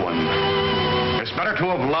and the true one. It's better to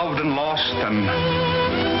have loved and lost than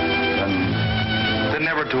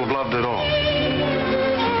never to have loved at all.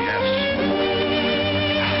 Yes.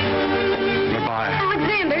 Goodbye.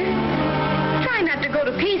 Alexander, try not to go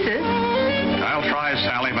to pieces. I'll try,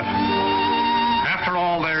 Sally, but after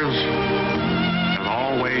all, there's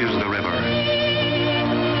always the river.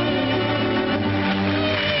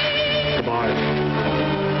 Goodbye.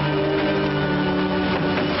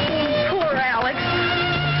 Poor Alex.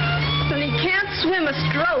 And he can't swim a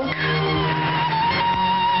stroke.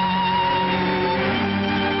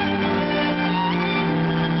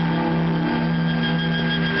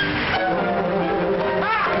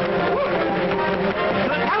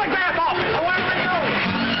 Alexander!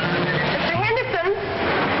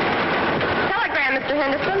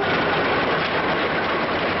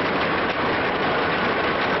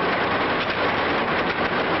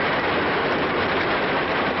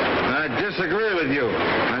 disagree with you.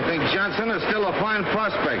 I think Johnson is still a fine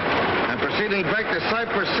prospect. I'm proceeding back to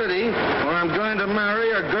Cypress City, where I'm going to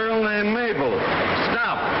marry a girl named Mabel.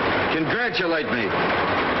 Stop. Congratulate me.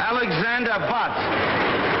 Alexander Botts.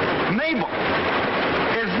 Mabel.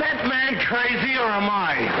 Is that man crazy or am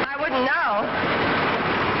I? I wouldn't know.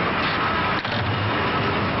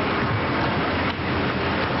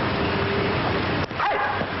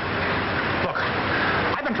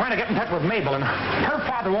 I've been trying to get in touch with Mabel, and her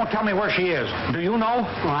father won't tell me where she is. Do you know?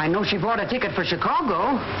 Well, I know she bought a ticket for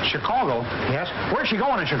Chicago. Chicago? Yes. Where's she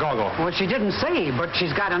going in Chicago? Well, she didn't say, but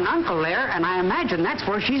she's got an uncle there, and I imagine that's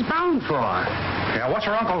where she's bound for. Yeah, what's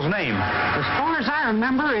her uncle's name? As far as I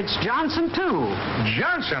remember, it's Johnson, too.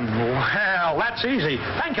 Johnson? Well, that's easy.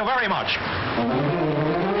 Thank you very much.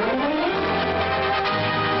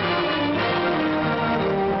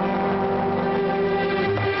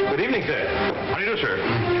 Good evening, sir. How do you do, sir?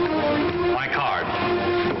 My card.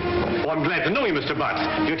 Oh, I'm glad to know you, Mr. Butts.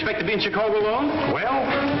 You expect to be in Chicago long? Well,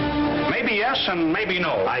 maybe yes and maybe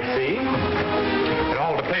no. I see. It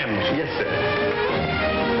all depends. Yes, sir.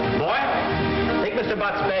 Boy, take Mr.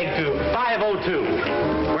 Butts' bag to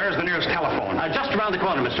 502. Where's the nearest telephone? Just around the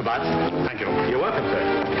corner, Mr. Butts. Thank you. You're welcome, sir.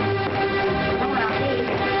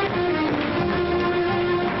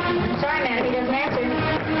 Sorry, man, if he doesn't answer.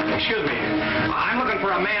 Excuse me. I'm looking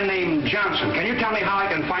for a man named Johnson. Can you tell me how I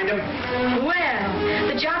can find him? Well,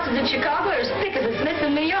 the Johnsons in Chicago are as thick as the Smiths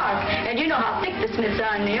in New York. And you know how thick the Smiths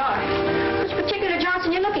are in New York. Which particular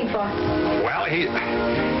Johnson you looking for? Well, he's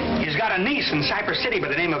got a niece in Cypress City by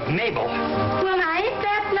the name of Mabel. Well, now, ain't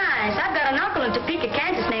that nice? I've got an uncle in Topeka,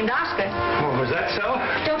 Kansas named Oscar. Oh, is that so?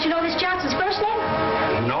 Don't you know this Johnson's first name?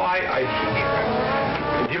 No,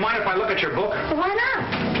 Do you mind if I look at your book? Well, why not?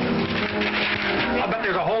 I bet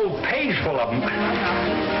there's a whole page full of them.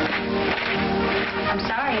 I'm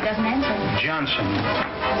sorry, he doesn't answer. Johnson.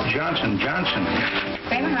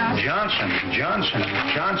 Kramer House. Johnson.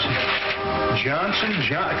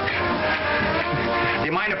 Do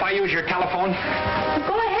you mind if I use your telephone? Well,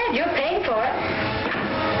 go ahead, you're paying for it.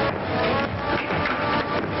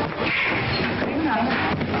 Kramer House.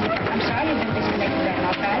 I'm sorry you've been disconnected there.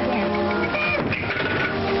 I'll try again.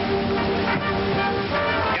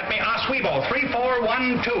 Get me Oswego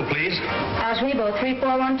 3412, please. Oswego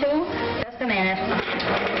 3412. Just a minute.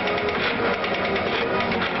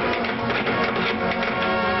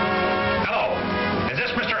 Hello. Is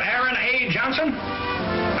this Mr. Aaron A. Johnson?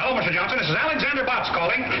 Hello, Mr. Johnson. This is Alexander Botts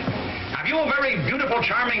calling. Have you a very beautiful,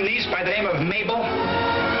 charming niece by the name of Mabel?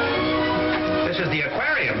 This is the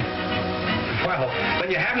aquarium. Well, then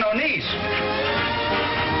you have no niece.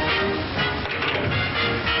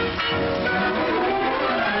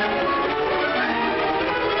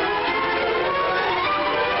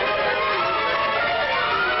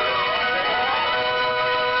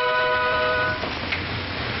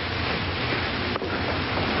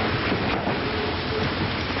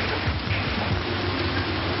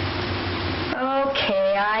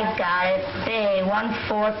 Okay, I got it. Bay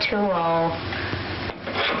 1420.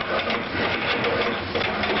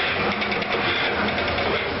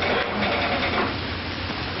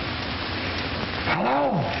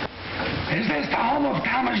 Hello? Is this the home of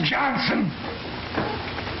Thomas Johnson?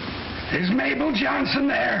 Is Mabel Johnson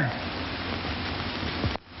there?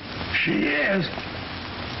 She is.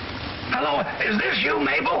 Hello, is this you,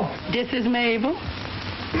 Mabel? This is Mabel.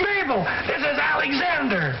 Mabel, this is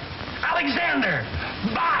Alexander. Alexander.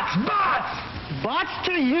 Botts. Botts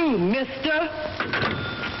to you, mister.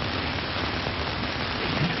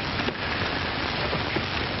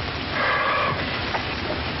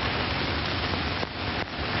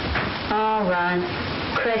 All right.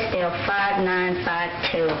 Crestdale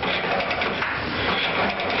 5952.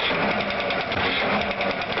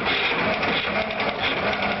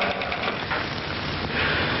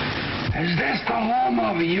 Is this the home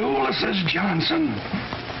of Ulysses Johnson?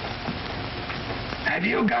 Have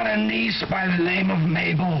you got a niece by the name of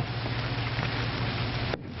Mabel?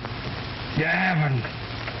 You haven't.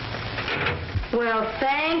 Well,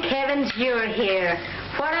 thank heavens you're here.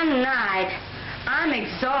 What a night. I'm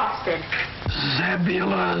exhausted.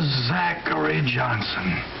 Zebula Zachary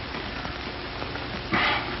Johnson.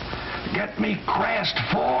 Get me crest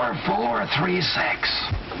 4436.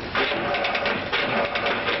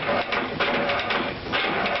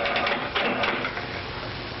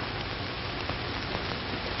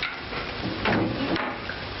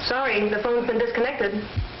 Sorry, the phone's been disconnected.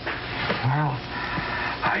 Well,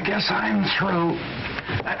 I guess I'm through.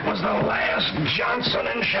 That was the last Johnson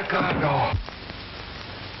in Chicago.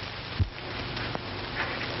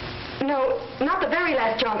 No, not the very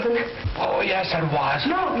last Johnson. Oh, yes, it was.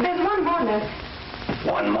 No, there's one more, miss.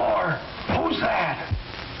 One more. Who's that?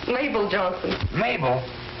 Mabel Johnson. Mabel?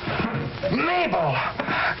 Mabel!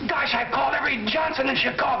 Gosh, I've called every Johnson in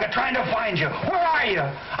Chicago trying to find you. Where are you?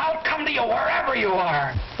 I'll come to you wherever you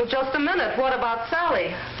are. Well, just a minute. What about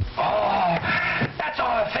Sally? Oh, that's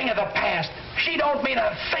all a thing of the past. She don't mean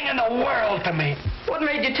a thing in the world to me. What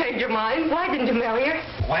made you change your mind? Why didn't you marry her?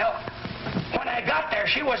 Well, when I got there,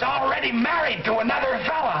 she was already married to another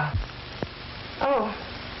fella. Oh.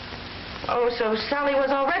 Oh, so Sally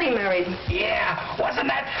was already married. Yeah, wasn't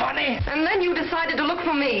that funny? And then you decided to look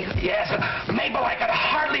for me. Yes, Mabel, I could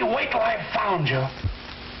hardly wait till I found you.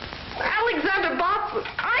 Alexander Bob,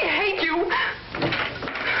 I hate you.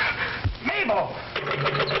 Mabel!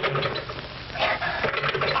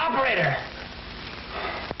 Operator!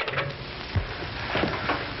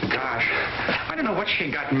 Gosh, I don't know what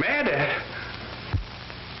she got mad at.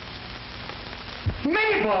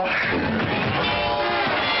 Mabel!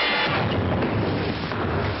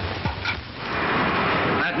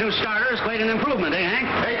 That new starter's quite an improvement, eh, Hank?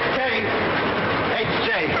 H.J.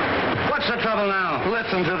 What's the trouble now?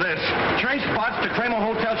 Listen to this. Traced Botts to Kramer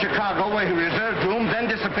Hotel Chicago where he reserved room, then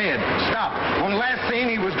disappeared. Stop. When last seen,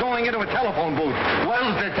 he was going into a telephone booth.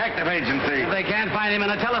 Wells Detective Agency. If they can't find him in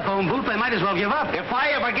a telephone booth, they might as well give up. If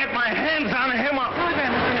I ever get my hands on him,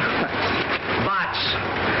 Bots.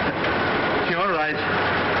 You're right.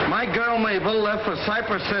 My girl Mabel left for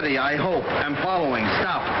Cypress City, I hope. I'm following.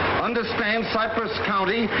 Stop. Understand Cypress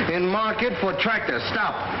County in market for tractors.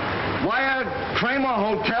 Stop. Wire Kramer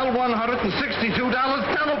Hotel, $162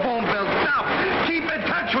 telephone bill. Stop. Keep in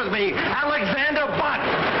touch with me. Alexander Bott.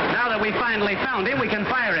 Now that we finally found him, we can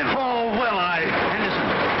fire him. Oh, will I?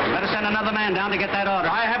 Henderson, better send another man down to get that order.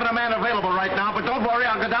 I haven't a man available right now, but don't worry,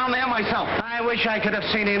 I'll go down there myself. I wish I could have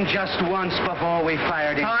seen him just once before we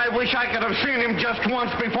fired him. I wish I could have seen him just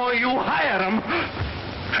once before you hired him.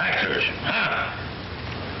 Tractors, huh?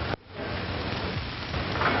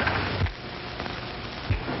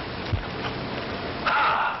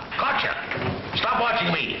 Gotcha. Stop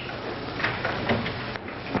watching me.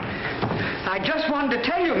 I just wanted to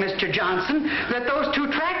tell you, Mr. Johnson, that those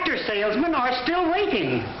two tractor salesmen are still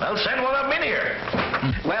waiting. Well, send one of them in here.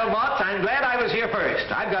 Well, Bots, I'm glad I was here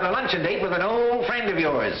first. I've got a luncheon date with an old friend of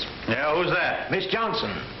yours. Yeah, who's that? Miss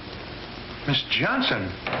Johnson. Miss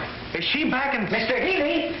Johnson. Is she back in... Mr.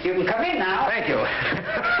 Healy, you can come in now. Thank you.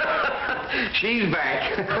 She's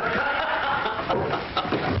back.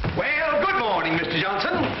 Well, good morning, Mr.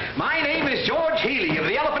 Johnson. My name is George Healy of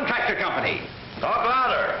the Elephant Tractor Company. Talk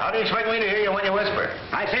louder. How do you expect me to hear you when you whisper?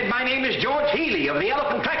 I said my name is George Healy of the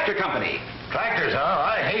Elephant Tractor Company. Tractors, huh?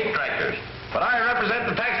 I hate tractors. But I represent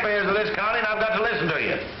the taxpayers of this county, and I've got to listen to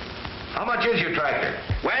you. How much is your tractor?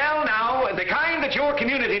 Well, now, the kind that your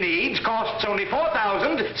community needs costs only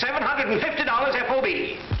 $4,750 FOB.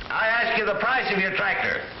 I ask you the price of your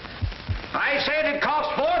tractor. I said it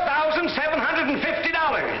costs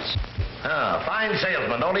 $4,750. Fine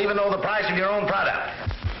salesman. Don't even know the price of your own product.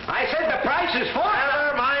 I said the price is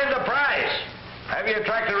Never mind the price. Have your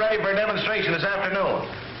tractor ready for a demonstration this afternoon.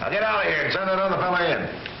 Now get out of here and send another fella in.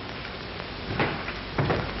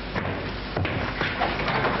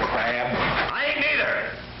 Crab. I ain't neither.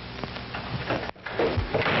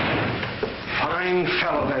 Fine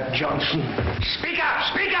fellow, that Johnson. Speak up!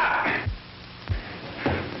 Speak up!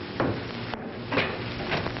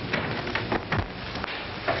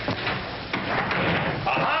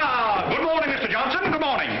 Aha! Good morning, Mr. Johnson. Good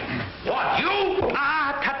morning. What, you?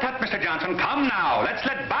 Tut, Mr. Johnson. Come now. Let's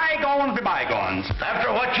let bygones be bygones. After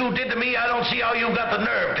what you did to me, I don't see how you've got the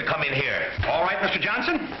nerve to come in here. All right, Mr.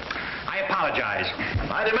 Johnson. I apologize.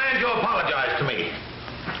 I demand you apologize to me.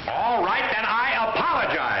 All right, then I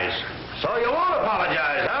apologize. So you won't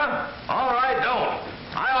apologize, huh? All right, don't.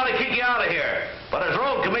 I ought to kick you out of here. But as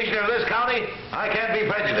road commissioner of this county, I can't be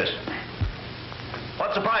prejudiced.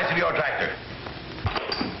 What's the price of your tractor?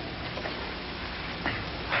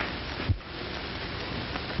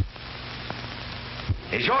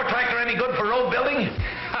 Is your tractor any good for road building?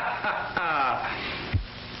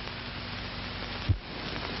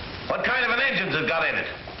 What kind of an engine's it got in it?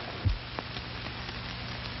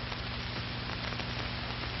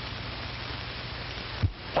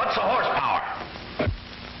 What's the horsepower?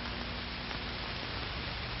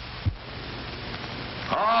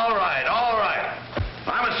 All right, all right.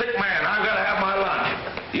 I'm a sick man. I've got to have my lunch.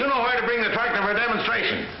 You know where to bring the tractor for a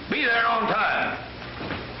demonstration. Be there on time.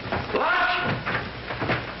 Lunch?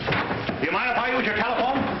 Do you mind if I use your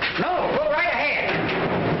telephone? No, go right ahead.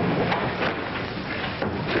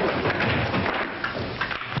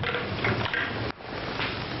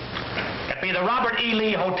 Get me the Robert E.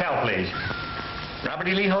 Lee Hotel, please. Robert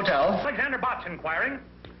E. Lee Hotel? Alexander Bott's inquiring.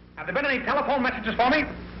 Have there been any telephone messages for me?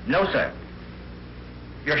 No, sir.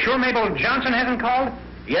 You're sure Mabel Johnson hasn't called?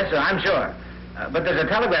 Yes, sir, I'm sure. But there's a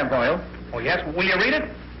telegram for you. Oh, yes? Will you read it?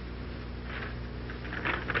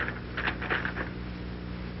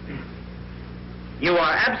 You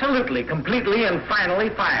are absolutely, completely, and finally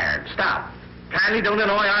fired. Stop. Kindly don't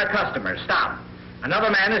annoy our customers. Stop.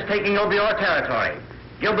 Another man is taking over your territory.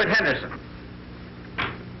 Gilbert Henderson.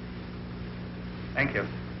 Thank you.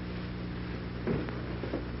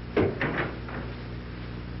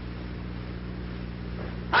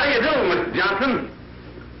 How do you do, Mr. Johnson?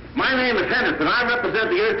 My name is Henderson. I represent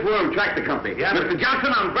the Earthworm Tractor Company. Yeah, Mr.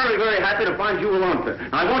 Johnson, I'm very, very happy to find you alone, sir.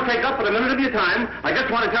 I won't take up but a minute of your time. I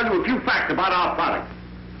just want to tell you a few facts about our product.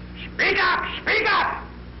 Speak up! Speak up!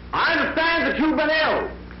 I understand that you've been ill.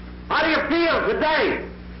 How do you feel today?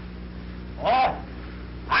 Oh,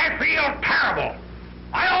 I feel terrible.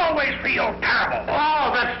 I always feel terrible.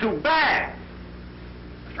 Oh, that's too bad.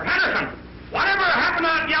 Mr. Henderson, whatever happened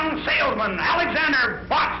to that young salesman, Alexander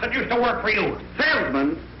Botts, that used to work for you?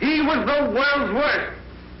 Salesman, he was the world's worst.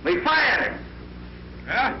 We fired him.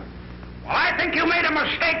 Yeah? Well, I think you made a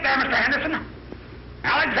mistake there, Mr. Henderson.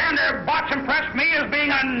 Alexander Botts impressed me as being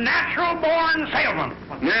a natural-born salesman.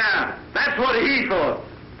 Yeah, that's what he thought.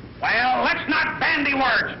 Well, let's not bandy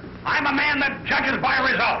words. I'm a man that judges by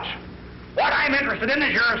results. What I'm interested in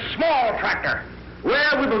is your small tractor.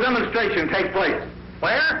 Where will the demonstration take place?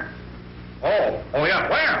 Where? Oh, yeah,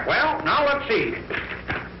 where? Well, now let's see.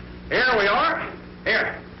 Here we are.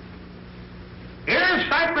 Here. Here's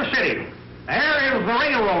Cypress City. There is the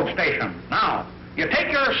railroad station. Now, you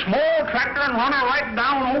take your small tractor and run her right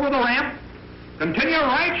down over the ramp. Continue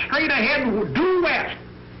right straight ahead, due west.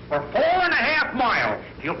 For 4.5 miles,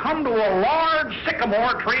 you'll come to a large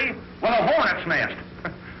sycamore tree with a hornet's nest.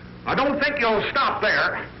 I don't think you'll stop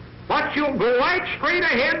there, but you'll go right straight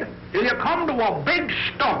ahead till you come to a big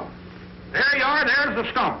stump. There you are, there's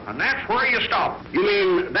the stump, and that's where you stop. You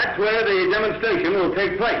mean that's where the demonstration will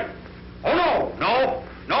take place? Oh, no,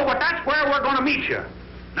 but that's where we're going to meet you.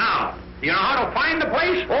 Now, do you know how to find the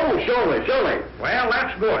place? Oh, surely. Well,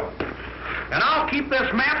 that's good. And I'll keep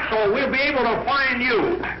this map so we'll be able to find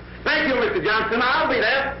you. Thank you, Mr. Johnson. I'll be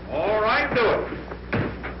there. All right, do it.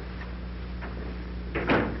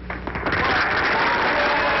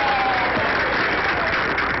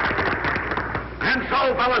 And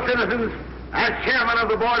so, fellow citizens, as chairman of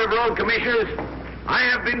the Board of Road Commissioners, I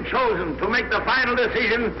have been chosen to make the final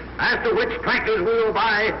decision as to which tractors we will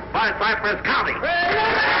buy by Cypress County.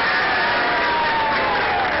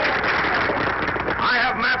 I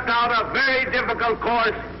have mapped out a very difficult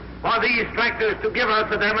course for these tractors to give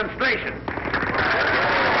us a demonstration.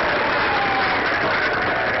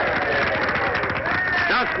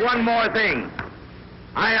 Just one more thing.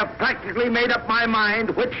 I have practically made up my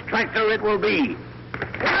mind which tractor it will be.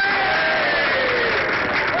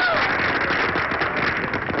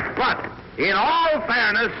 But, in all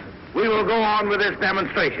fairness, we will go on with this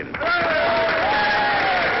demonstration. One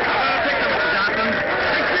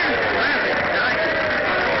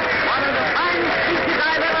of the finest speeches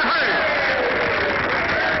I've ever heard.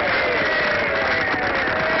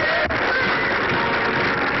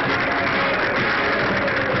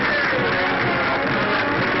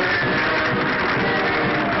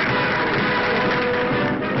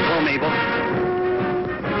 Oh, Mabel.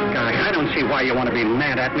 Gosh, I don't see why you want to be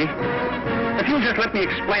mad at me. If you'll just let me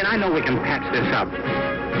explain, I know we can patch this up.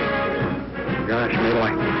 Gosh, Mabel,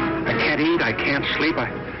 I can't eat, I can't sleep,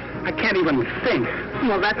 I can't even think.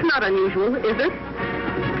 Well, that's not unusual, is it?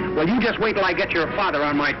 Well, you just wait till I get your father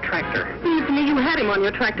on my tractor. Seems to me you had him on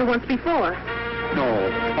your tractor once before.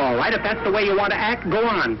 No. All right, if that's the way you want to act, go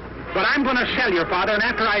on. But I'm going to sell your father, and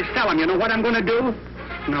after I sell him, you know what I'm going to do?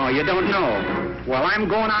 No, you don't know. Well, I'm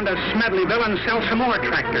going on to Smedleyville and sell some more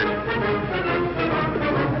tractors.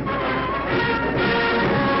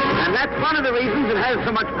 And that's one of the reasons it has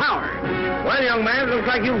so much power. Well, young man, it looks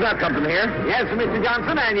like you've got something here. Yes, Mr.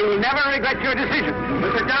 Johnson, and you'll never regret your decision.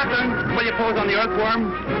 Mr. Johnson, will you pose on the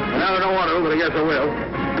Earthworm? Well, I don't want to, but I guess I will.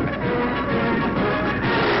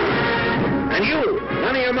 And you,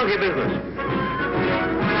 none of your monkey business.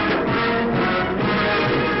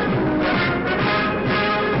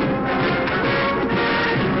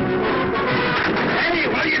 Hey,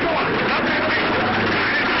 what are you doing? Stop that thing!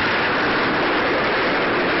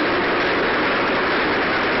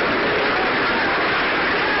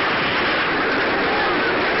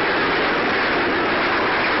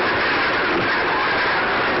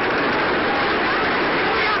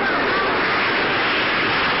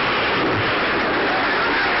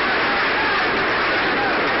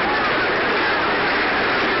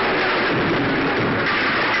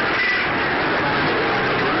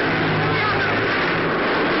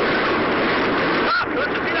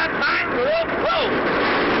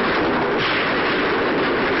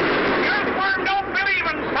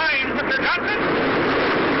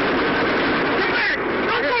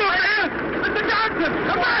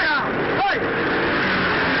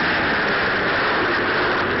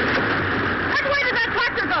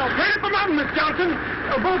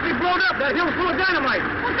 won't be blown up. That hill's full of dynamite.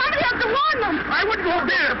 Well, somebody has to warn them. I wouldn't go up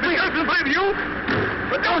there. Please, I can find you.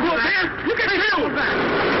 But don't go up there. You get killed. Well,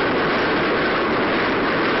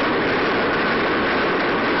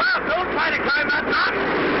 don't try to climb that mountain.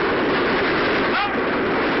 Look,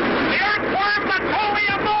 the earthworm that told me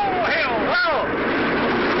a molehill. Well,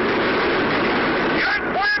 the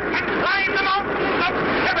earthworm can climb the mountain of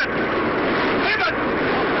pivot. Pivot.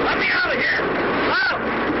 Let me out of here. Well.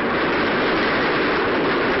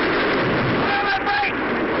 Well, that's right.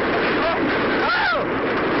 Oh.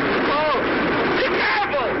 Oh. Be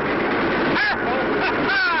careful. Careful.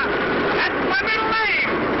 That's my middle name.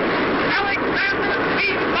 Alexander P.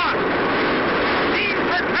 Fox. Steve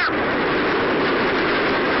for careful.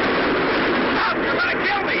 Stop. You're going to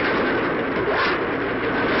kill me.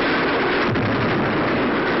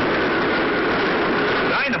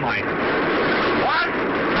 Dynamite. What?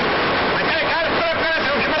 I think I just put up there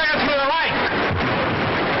to get to the right.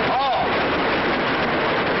 Oh.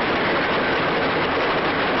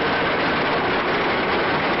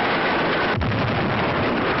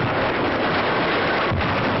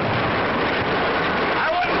 I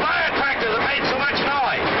wouldn't buy a tractor that made so much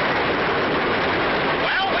noise.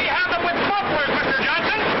 Well, we have them with mufflers, Mr.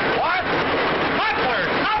 Johnson. What?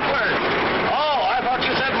 Mufflers. Mufflers. Oh, I thought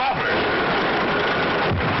you said mufflers.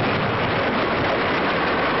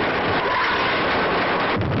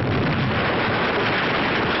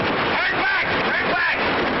 Turn back! Turn back!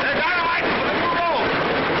 There's dynamite for the new road.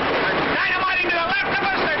 There's dynamiting to the left of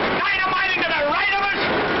us. There's dynamiting to the right of us.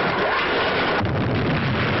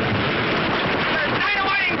 There's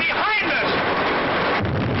dynamiting behind us.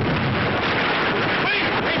 Retreat!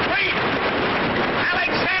 Retreat!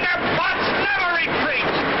 Alexander Botts never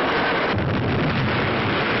retreats.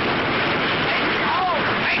 Take me home!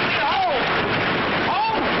 Take me home!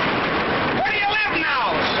 Home? Where do you live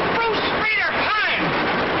now? Spruce Street or Pine?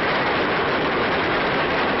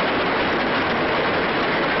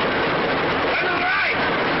 To the right.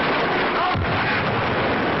 Oh,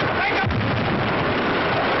 make up. Make up.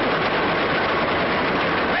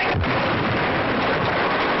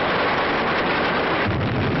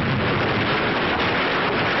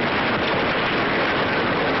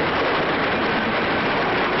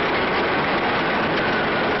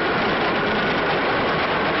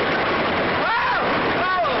 Whoa!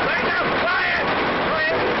 Whoa! Make up. Quiet.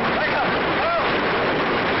 Quiet. Make up. Whoa.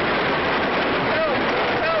 No.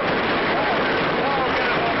 No. Whoa, get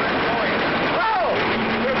him over. Boy. Whoa!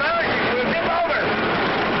 We're balancing. We'll tip over.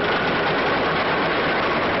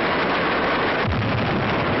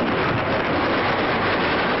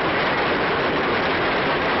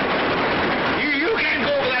 You can't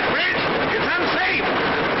go over that bridge. It's unsafe.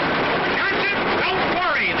 Johnson, don't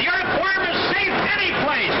worry. The earthworm is safe any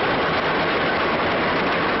place.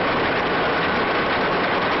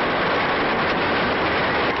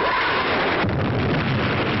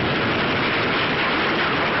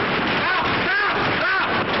 Stop! Stop! Stop!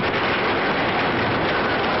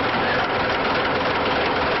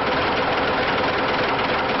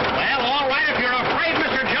 Well, all right. If you're afraid,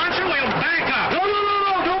 Mr. Johnson, we'll back up. No, no, no,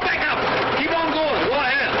 no. Don't back up. Keep on going. Go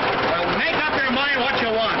ahead. Well, make up your mind what you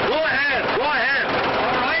want. Go ahead. Go ahead.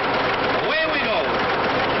 All right. Away we go.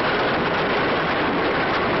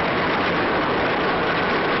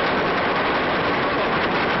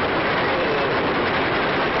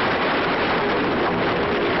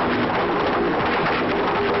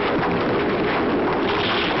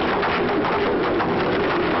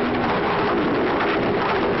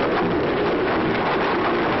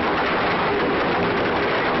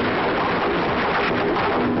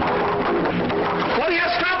 What are you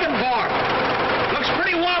stopping for? Looks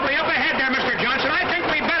pretty wobbly up ahead there, Mr. Johnson. I think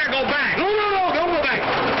we better go back. No, no, no. Don't go back.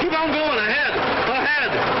 Keep on going. Ahead.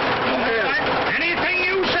 Ahead. All right. Anything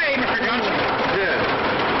you say, Mr. Johnson. Yeah.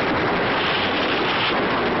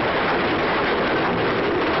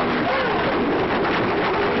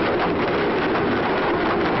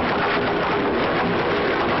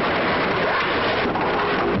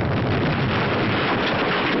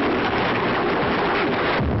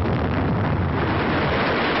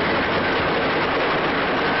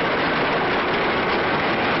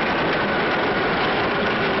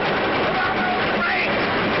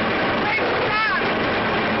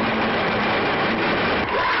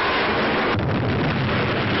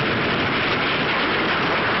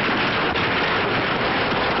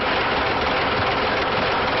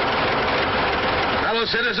 Fellow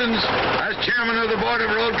citizens, as chairman of the Board of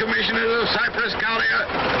Road Commissioners of Cypress County,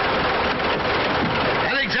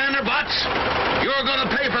 Alexander Botts, you're going to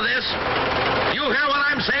pay for this. You hear what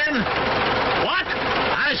I'm saying? What?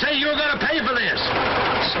 I say you're going to pay for this.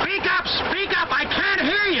 Speak up, I can't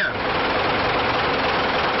hear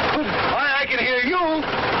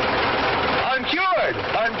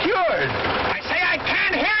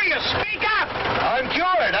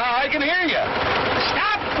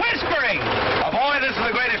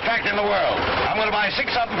buy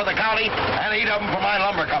 6 of them for the county and 8 of them for my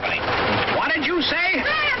lumber company. What did you say?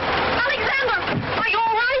 Alexander, are you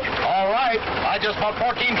all right? All right. I just bought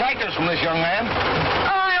 14 tractors from this young man.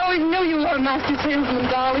 Oh, I always knew you were a master salesman,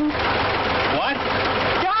 darling. What?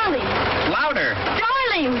 Darling. Louder.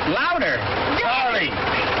 Darling. Louder. Darling.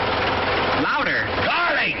 Louder.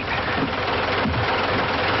 Darling.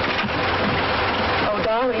 Oh,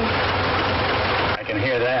 darling. I can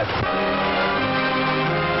hear that.